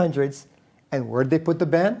 1900s. And where'd they put the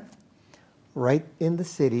band? Right in the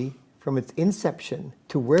city, from its inception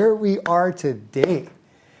to where we are today,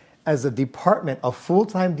 as a department, a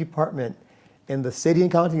full-time department in the city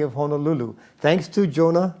and county of Honolulu, thanks to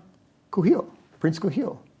Jonah Kuhio, Prince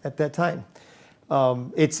Kuhio at that time.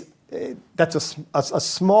 That's a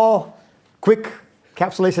small, quick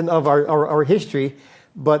encapsulation of our history,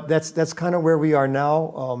 but that's kind of where we are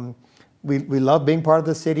now. We love being part of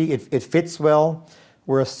the city. It fits well.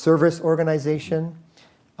 We're a service organization.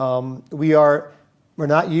 We're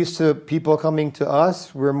not used to people coming to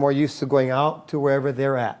us. We're more used to going out to wherever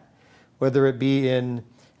they're at, whether it be in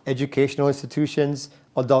educational institutions,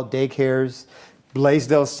 adult daycares,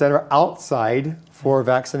 Blaisdell Center outside for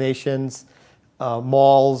vaccinations,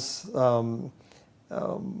 malls,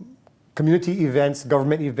 community events,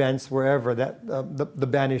 government events, wherever that the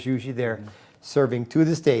band is usually there serving to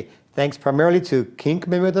this day. Thanks primarily to King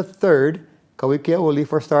Kamehameha III, Kauikeauli,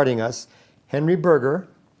 for starting us, Henry Berger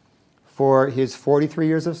for his 43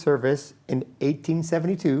 years of service in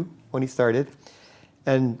 1872 when he started,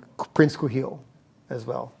 and Prince Kuhio as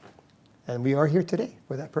well. And we are here today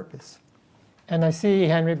for that purpose. And I see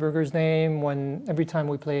Henry Berger's name every time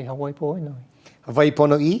we play Hawaii Po'oinoi. Hawaii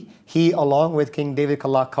Po'oinoi. He, along with King David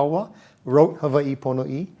Kalakaua, wrote Hawaii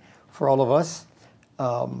Po'oinoi for all of us.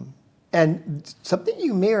 And something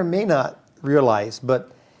you may or may not realize,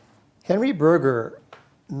 but Henry Berger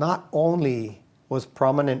not only was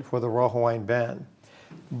prominent for the Royal Hawaiian Band,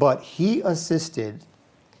 but he assisted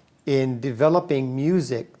in developing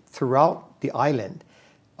music throughout the island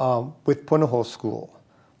with Punahou School,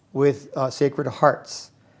 with Sacred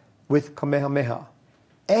Hearts, with Kamehameha.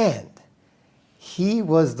 And he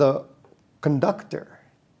was the conductor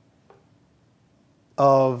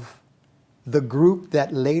of the group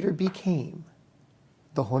that later became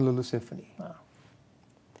the Honolulu Symphony. Wow.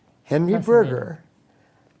 Henry Berger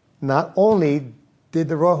not only did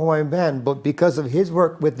the Royal Hawaiian Band, but because of his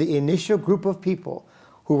work with the initial group of people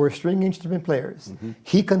who were string instrument players,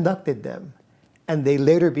 he conducted them, and they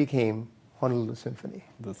later became Honolulu Symphony.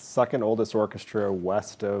 The second oldest orchestra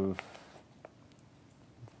west of...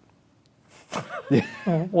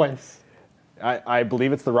 West. I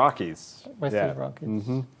believe it's the Rockies. West of the Rockies.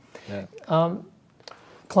 Mm-hmm. Yeah.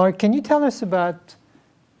 Clarke, can you tell us about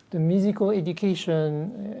the musical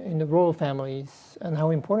education in the royal families and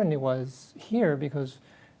how important it was here? Because,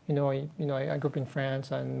 I grew up in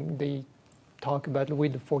France, and they talk about Louis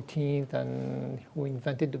XIV and who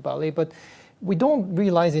invented the ballet, but we don't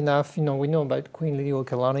realize enough. We know about Queen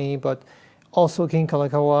Liliuokalani, but also King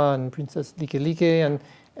Kalakaua and Princess Likelike,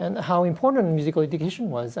 and how important musical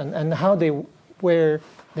education was, and how they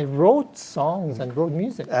wrote songs and wrote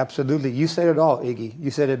music. Absolutely. You said it all, Iggy.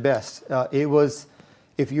 You said it best. It was,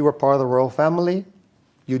 if you were part of the royal family,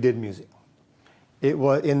 you did music. They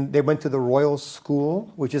went to the Royal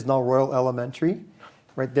School, which is now Royal Elementary,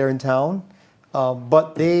 right there in town.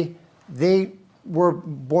 But they were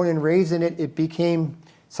born and raised in it. It became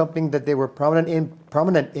something that they were prominent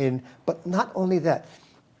in. But not only that,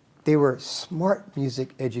 they were smart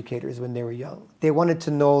music educators when they were young. They wanted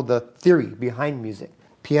to know the theory behind music,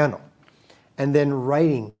 piano, and then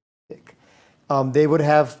writing music. They would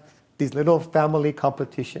have these little family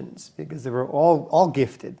competitions because they were all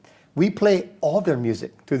gifted. We play all their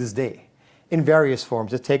music to this day in various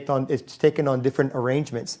forms. It's taken on different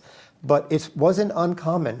arrangements. But it wasn't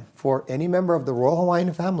uncommon for any member of the Royal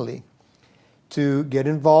Hawaiian family to get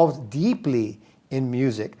involved deeply in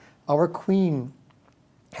music. Our queen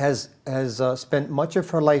has spent much of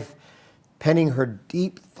her life penning her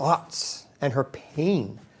deep thoughts and her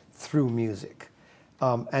pain through music,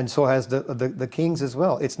 and so has the kings as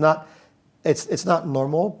well. It's not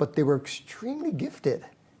normal, but they were extremely gifted,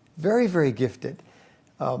 very, very gifted.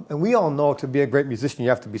 And we all know to be a great musician you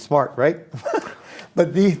have to be smart, right?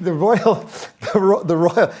 But the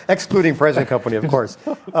royal, excluding present company, of course,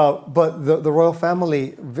 but the royal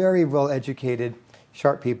family, very well educated,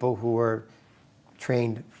 sharp people who were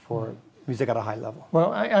trained for music at a high level.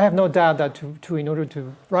 Well, I have no doubt that in order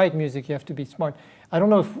to write music, you have to be smart. I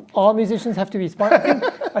don't know if all musicians have to be smart.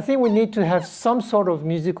 I think we need to have some sort of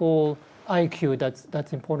musical IQ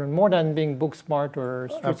that's important, more than being book smart or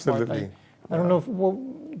street smart. Absolutely. I don't know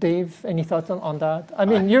if, Dave, any thoughts on that? I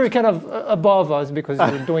mean, you're kind of above us because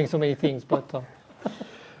you're doing so many things, but...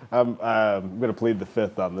 I'm going to plead the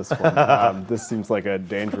fifth on this one. This seems like a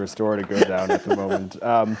dangerous story to go down at the moment.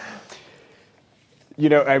 I'm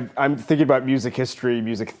thinking about music history,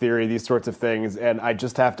 music theory, these sorts of things, and I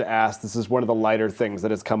just have to ask, this is one of the lighter things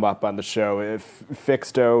that has come up on the show. If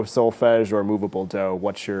fixed do, solfege, or movable do,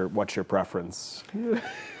 what's your preference?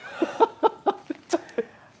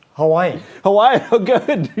 Hawaiian. Hawaiian, oh,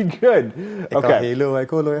 good. Okay.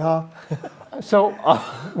 So,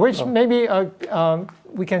 which maybe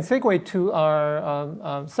we can segue to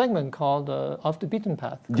our segment called Off the Beaten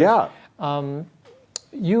Path. Yeah.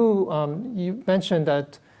 You mentioned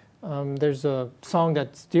that there's a song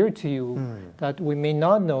that's dear to you that we may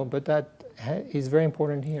not know, but that is very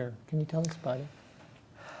important here. Can you tell us about it?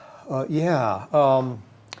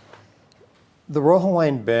 The Royal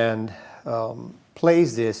Hawaiian Band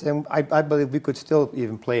plays this, and I believe we could still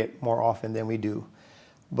even play it more often than we do.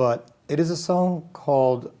 But it is a song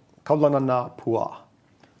called Kaulanana Pua,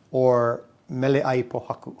 or Mele'ai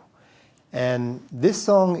Pohaku. And this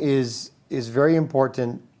song is very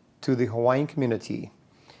important to the Hawaiian community,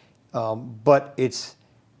 but it's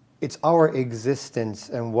our existence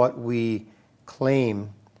and what we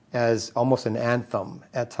claim as almost an anthem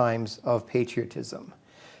at times of patriotism.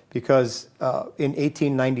 Because in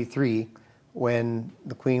 1893, when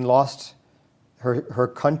the Queen lost her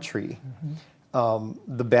country,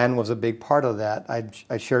 the band was a big part of that.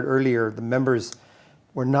 I shared earlier, the members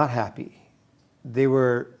were not happy. They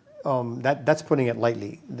were, that's putting it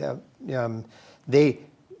lightly.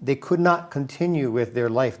 They could not continue with their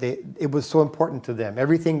life. It was so important to them.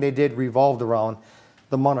 Everything they did revolved around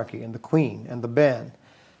the monarchy and the Queen and the band,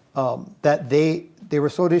 that they were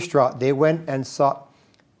so distraught. They went and sought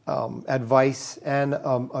advice and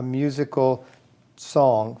a musical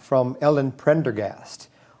song from Ellen Prendergast,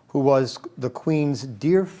 who was the Queen's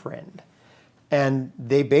dear friend. And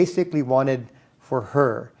they basically wanted for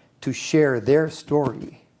her to share their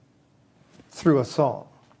story through a song.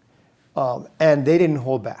 And they didn't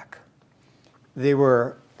hold back. They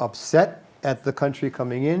were upset at the country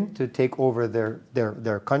coming in to take over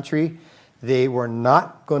their country. They were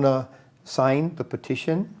not going to sign the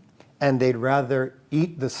petition, and they'd rather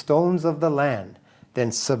eat the stones of the land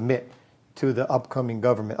then submit to the upcoming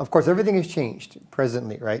government. Of course, everything has changed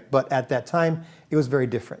presently, right? But at that time, it was very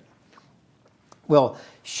different. Well,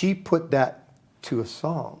 she put that to a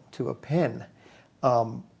song, to a pen,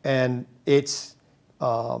 and it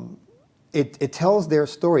tells their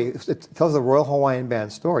story. It tells the Royal Hawaiian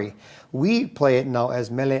Band story. We play it now as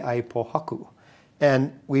Mele Ai Pohaku,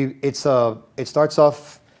 and it starts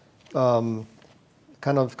off kind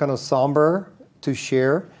of somber to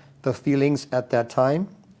share the feelings at that time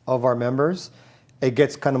of our members. It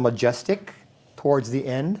gets kind of majestic towards the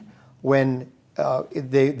end when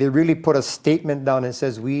they really put a statement down and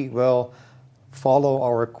says, we will follow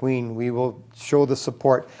our queen, we will show the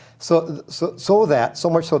support. So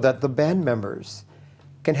much so that the band members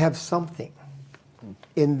can have something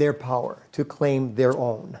in their power to claim their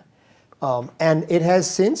own. And it has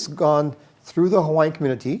since gone through the Hawaiian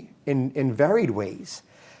community in varied ways.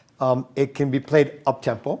 It can be played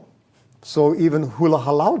up-tempo, so even hula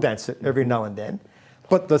halau dance it every now and then.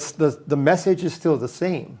 But the message is still the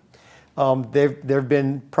same. There have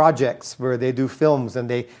been projects where they do films and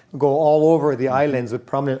they go all over the islands with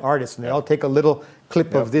prominent artists, and they all take a little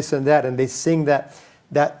clip of this and that, and they sing that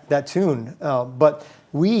tune. But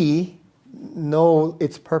we know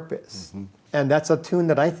its purpose. And that's a tune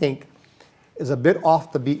that I think is a bit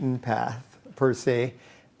off the beaten path, per se,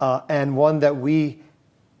 and one that we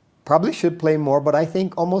probably should play more, but I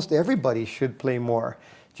think almost everybody should play more,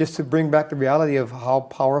 just to bring back the reality of how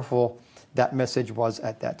powerful that message was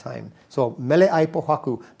at that time. So, Mele Ai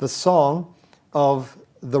Pohaku, the song of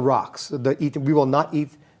the rocks. We will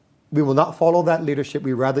not follow that leadership.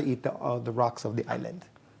 We rather eat the rocks of the island.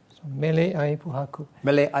 So, Mele Ai Pohaku.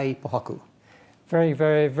 Mele Ai Pohaku. Very,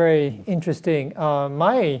 very, very interesting.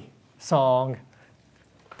 My song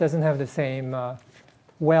doesn't have the same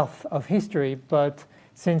wealth of history, but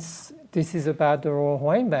since this is about the Royal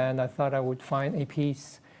Hawaiian Band, I thought I would find a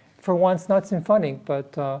piece, for once not symphonic,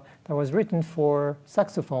 but that was written for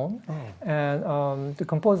saxophone. And the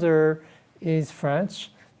composer is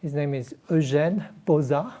French. His name is Eugène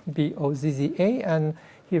Bozza, B-O-Z-Z-A, and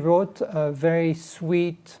he wrote a very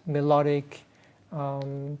sweet, melodic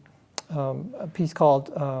a piece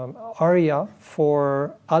called aria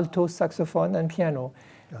for alto saxophone and piano.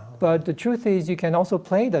 But the truth is, you can also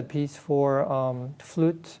play that piece for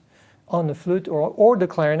flute, on the flute, or the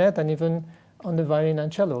clarinet, and even on the violin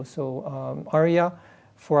and cello. So aria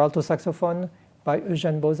for alto saxophone by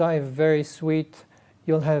Eugène Bozza is very sweet.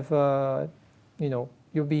 You'll have,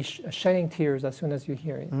 you'll be shedding tears as soon as you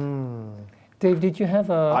hear it. Dave, did you have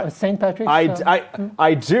a St. Patrick's?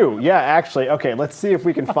 I do, yeah, actually. Okay, let's see if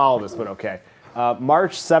we can follow this one, okay.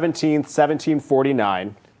 March 17th,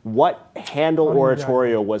 1749, what Handel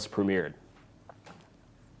oratorio was premiered?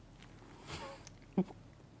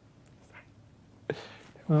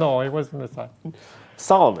 No, it wasn't the time.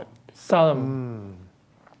 Solomon. Solomon.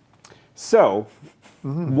 So,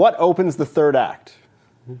 what opens the third act?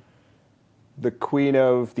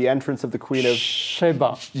 The entrance of the Queen of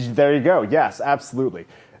Sheba. There you go. Yes, absolutely.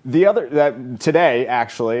 Today,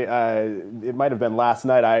 actually, it might have been last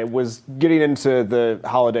night, I was getting into the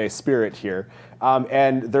holiday spirit here,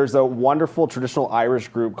 and there's a wonderful traditional Irish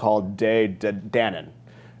group called Danann.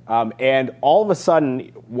 And all of a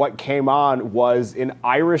sudden, what came on was an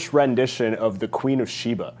Irish rendition of the Queen of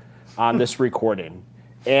Sheba on this recording.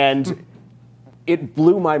 And it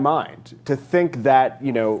blew my mind to think that,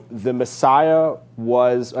 the Messiah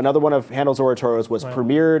was, another one of Handel's oratorios was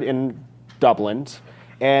premiered in Dublin.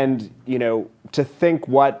 And, to think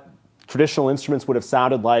what traditional instruments would have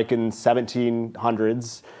sounded like in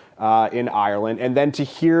 1700s in Ireland, and then to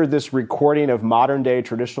hear this recording of modern day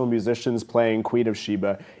traditional musicians playing Queen of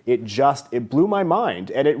Sheba, it blew my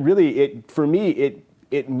mind. And for me,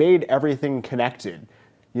 it made everything connected.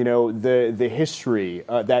 The history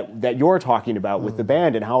that you're talking about with the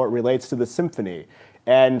band and how it relates to the symphony,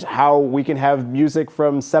 and how we can have music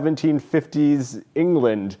from 1750s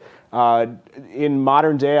England in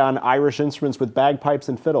modern day on Irish instruments with bagpipes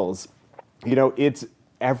and fiddles.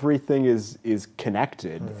 Everything is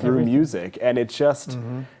connected through music, and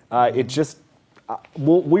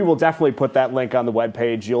we will definitely put that link on the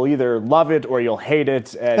webpage. You'll either love it or you'll hate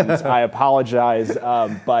it, and I apologize,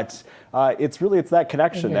 but it's that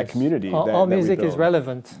connection, that community. All music is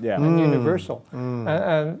relevant and universal.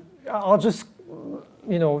 And I'll just,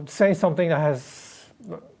 say something that has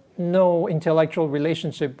no intellectual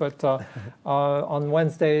relationship, but on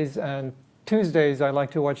Wednesdays and Tuesdays, I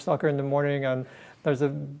like to watch soccer in the morning, and there's a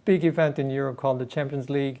big event in Europe called the Champions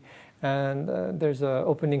League, and there's an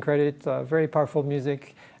opening credit, very powerful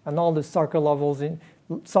music, and all the soccer lovers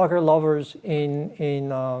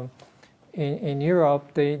in in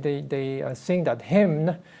Europe, they sing that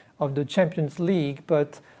hymn of the Champions League,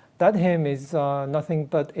 but that hymn is nothing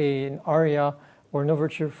but an aria or an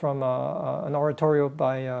overture from an oratorio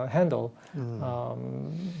by Handel.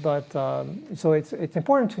 So it's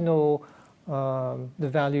important to know the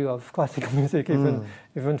value of classical music,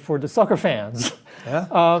 even for the soccer fans.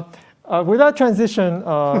 Yeah. With that transition,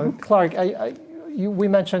 Clarke, we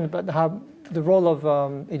mentioned about how the role of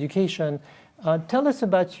education. Tell us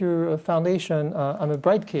about your foundation, I'm a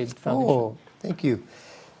Bright Kid Foundation. Oh, thank you.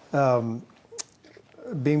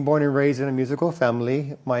 Being born and raised in a musical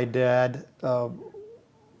family, my dad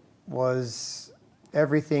was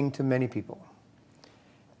everything to many people.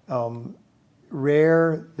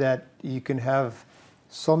 Rare that you can have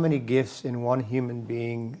so many gifts in one human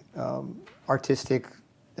being, artistic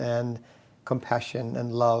and compassion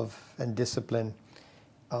and love and discipline.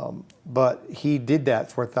 But he did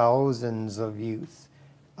that for thousands of youth.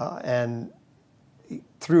 And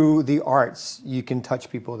through the arts, you can touch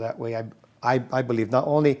people that way, I believe, not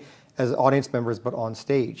only as audience members, but on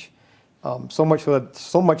stage. So much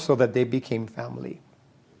so that they became family.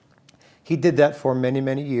 He did that for many,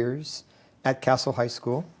 many years at Castle High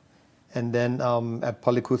School. And then at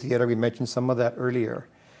Paliku Theater, we mentioned some of that earlier.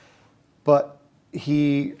 But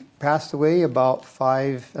he passed away about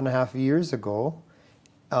 5.5 years ago.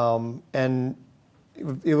 And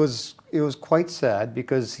it was quite sad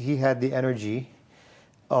because he had the energy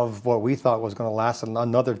of what we thought was going to last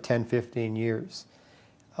another 10, 15 years.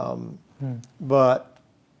 But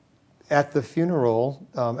at the funeral,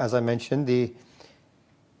 as I mentioned, the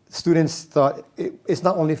students thought it's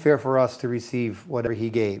not only fair for us to receive whatever he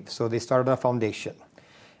gave, so they started a foundation.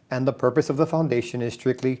 And the purpose of the foundation is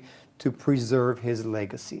strictly to preserve his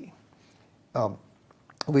legacy.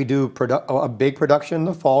 We do a big production in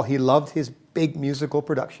the fall. He loved his big musical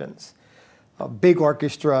productions, big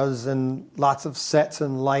orchestras and lots of sets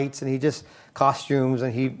and lights, and he just costumes,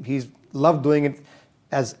 and he's loved doing it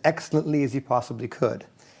as excellently as he possibly could.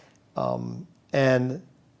 And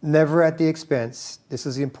never at the expense, this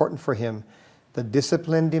is important for him, the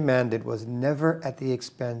discipline demanded was never at the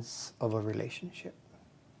expense of a relationship.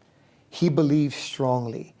 He believed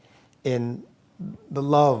strongly in the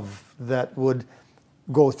love that would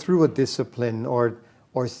go through a discipline or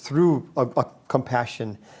through a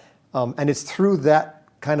compassion. And it's through that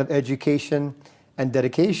kind of education and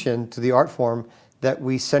dedication to the art form that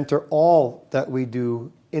we center all that we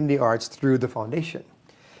do in the arts through the foundation.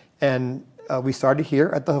 And we started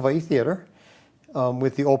here at the Hawaii Theater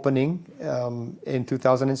with the opening in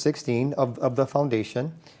 2016 of the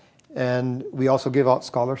foundation. And we also give out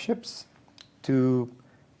scholarships to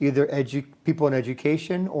either people in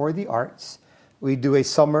education or the arts. We do a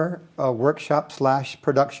summer workshop /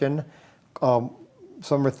 production,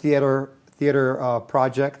 summer theater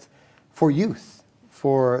project for youth,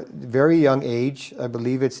 for very young age. I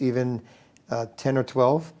believe it's even 10 or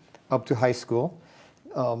 12 up to high school.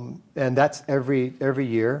 And that's every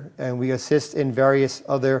year. And we assist in various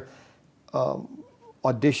other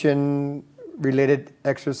audition-related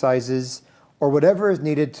exercises or whatever is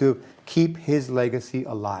needed to keep his legacy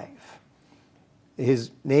alive. His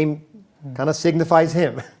name kind of signifies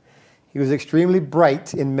him. He was extremely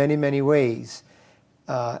bright in many, many ways.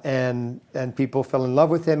 And people fell in love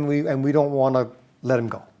with him, and we don't want to let him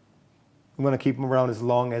go. We want to keep him around as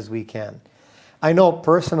long as we can. I know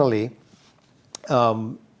personally,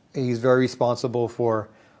 he's very responsible for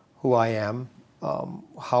who I am,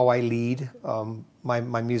 how I lead,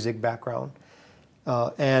 my music background.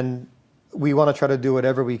 And we want to try to do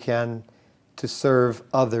whatever we can to serve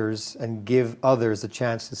others and give others a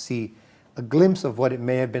chance to see a glimpse of what it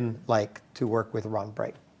may have been like to work with Ron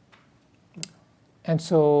Bright. And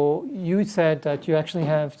so you said that you actually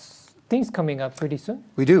have things coming up pretty soon?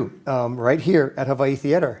 We do. Right here at Hawaii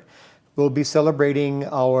Theater. We'll be celebrating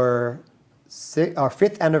our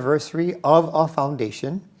 5th anniversary of our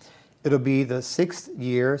foundation. It'll be the 6th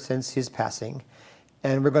year since his passing.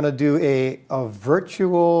 And we're going to do a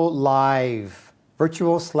virtual /live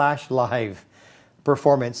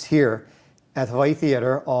performance here at Hawaii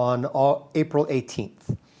Theater on April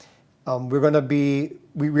 18th.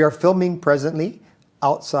 We are filming presently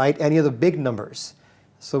outside any of the big numbers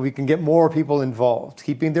so we can get more people involved,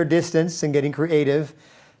 keeping their distance and getting creative,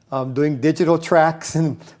 doing digital tracks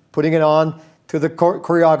and putting it on to the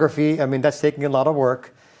choreography. I mean, that's taking a lot of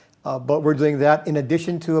work, but we're doing that in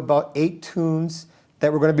addition to about 8 tunes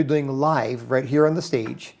that we're going to be doing live right here on the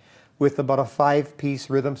stage with about a 5-piece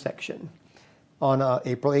rhythm section on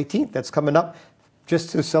April 18th. That's coming up just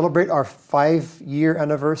to celebrate our 5-year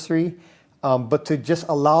anniversary, but to just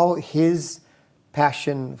allow his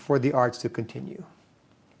passion for the arts to continue.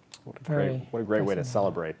 What a great way to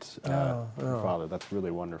celebrate your father. That's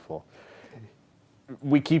really wonderful.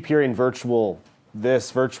 We keep hearing virtual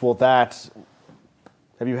this, virtual that.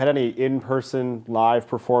 Have you had any in-person live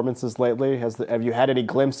performances lately? Have you had any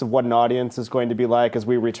glimpse of what an audience is going to be like as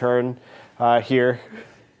we return here?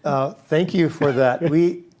 Thank you for that.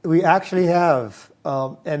 We actually have,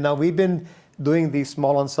 and now we've been doing these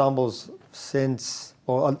small ensembles since,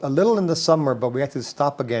 well, a little in the summer, but we had to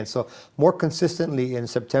stop again. So more consistently in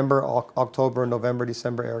September, October, November,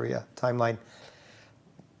 December area timeline.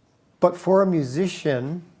 But for a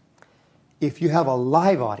musician, if you have a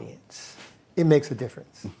live audience, it makes a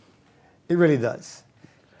difference. It really does.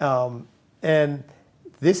 And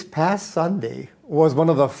this past Sunday was one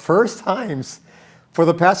of the first times for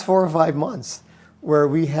the past 4 or 5 months where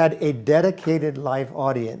we had a dedicated live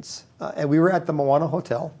audience. And we were at the Moana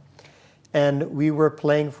Hotel, and we were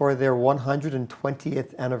playing for their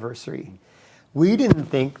 120th anniversary. We didn't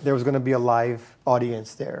think there was going to be a live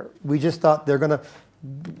audience there. We just thought they're going to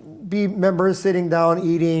be members sitting down,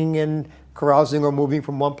 eating and carousing or moving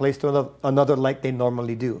from one place to another like they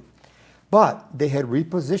normally do. But they had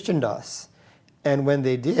repositioned us. And when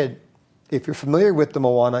they did, if you're familiar with the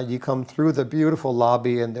Moana, you come through the beautiful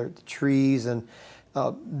lobby and there are trees and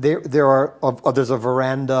there's a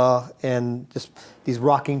veranda and just these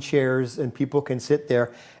rocking chairs and people can sit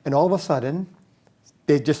there. And all of a sudden,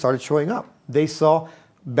 they just started showing up. They saw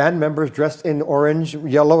band members dressed in orange,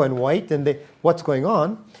 yellow, and white, and what's going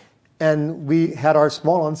on? And we had our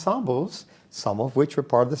small ensembles, some of which were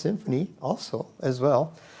part of the symphony also as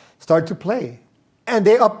well, start to play. And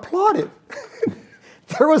they applauded.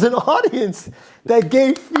 There was an audience that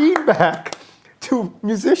gave feedback to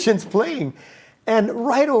musicians playing. And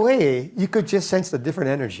right away, you could just sense the different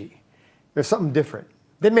energy. There's something different.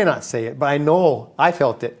 They may not say it, but I know I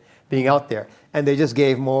felt it being out there. And they just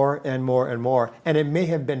gave more and more and more. And it may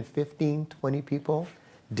have been 15, 20 people,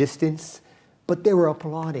 distance, but they were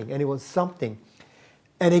applauding, and it was something.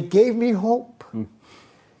 And it gave me hope.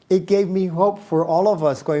 It gave me hope for all of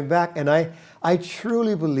us going back. And I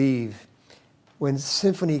truly believe when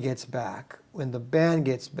symphony gets back, when the band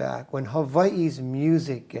gets back, when Hawaii's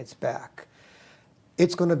music gets back,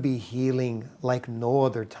 it's going to be healing like no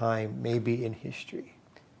other time, maybe in history.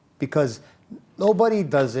 Because nobody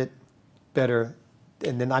does it better,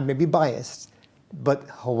 and then I may be biased, but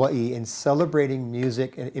Hawaii in celebrating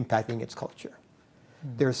music and impacting its culture.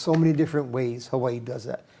 There are so many different ways Hawaii does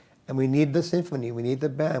that. And we need the symphony, we need the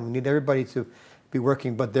band, we need everybody to be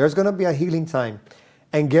working. But there's going to be a healing time.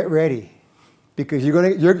 And get ready, because you're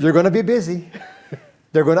going to be busy.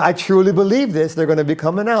 I truly believe this. They're going to be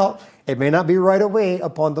coming out. It may not be right away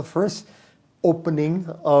upon the first opening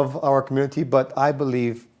of our community, but I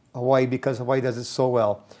believe Hawaii, because Hawaii does it so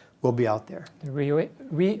well, will be out there. The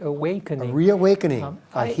reawakening. A reawakening,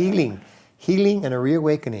 healing and a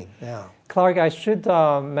reawakening. Yeah. Clarke, I should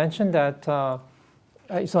mention that,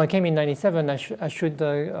 so I came in '97, I should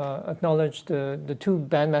acknowledge the two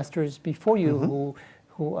bandmasters before you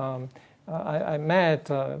who I met.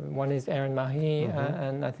 One is Aaron Mahi,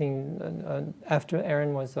 and I think after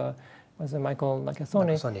Aaron was Michael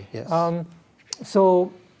Nakasone. Nakasone, yes.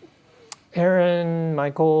 So Aaron,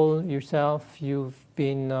 Michael, yourself, you've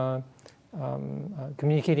been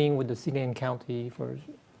communicating with the city and county for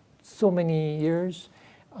so many years.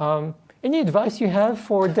 Any advice you have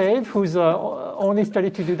for Dave, who's only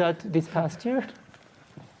started to do that this past year?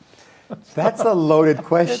 That's a loaded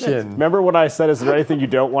question. Remember when I said, is there anything you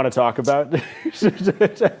don't want to talk about?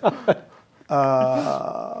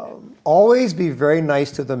 Always be very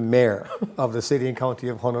nice to the mayor of the city and county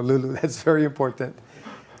of Honolulu. That's very important.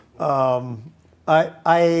 Oh,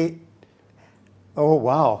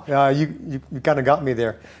 wow. You kind of got me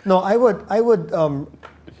there. No, I would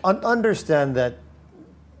understand that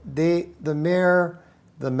the mayor,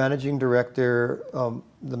 the managing director,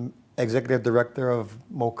 the executive director of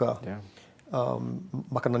MOCA,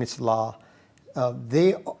 Makanani Sala,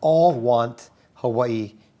 they all want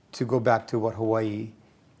Hawaii to go back to what Hawaii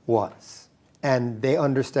was. And they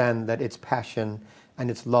understand that its passion and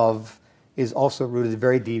its love is also rooted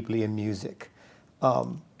very deeply in music.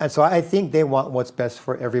 And so I think they want what's best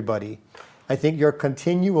for everybody. I think your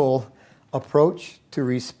continual approach to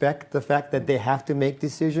respect the fact that they have to make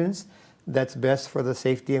decisions that's best for the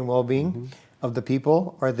safety and well-being of the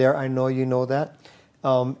people are there. I know you know that.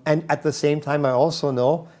 And at the same time, I also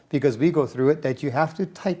know, because we go through it, that you have to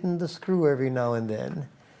tighten the screw every now and then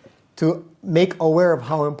to make aware of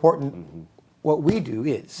how important what we do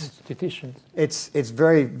is. Institutions. It's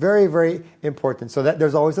very, very, very important. So that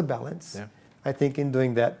there's always a balance. I think, in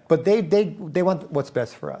doing that. But they want what's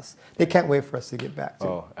best for us. They can't wait for us to get back to.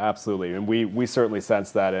 Oh, absolutely. And we certainly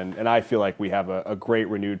sense that. And I feel like we have a great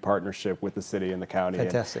renewed partnership with the city and the county.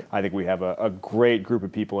 Fantastic. And I think we have a great group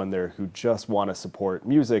of people in there who just want to support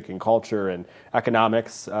music and culture and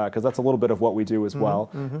economics, because that's a little bit of what we do as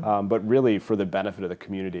well, but really for the benefit of the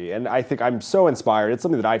community. And I think I'm so inspired. It's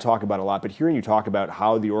something that I talk about a lot, but hearing you talk about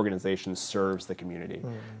how the organization serves the community,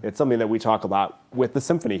 it's something that we talk a lot with the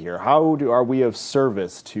Symphony here. How are we of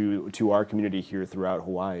service to our community here throughout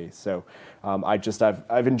Hawaii? So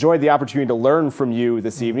I've enjoyed the opportunity to learn from you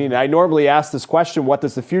this evening. And I normally ask this question, what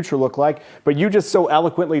does the future look like? But you just so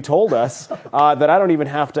eloquently told us that I don't even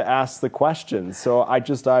have to ask the question. So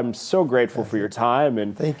I'm so grateful for your time.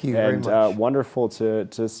 And thank you very much. Wonderful to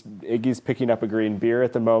Iggy's picking up a green beer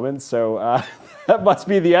at the moment. So that must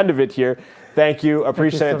be the end of it here. Thank you.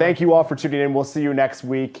 Appreciate it. Thank you all for tuning in. We'll see you next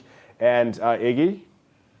week. And Iggy,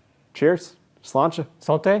 cheers. Sláinte.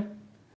 Saute.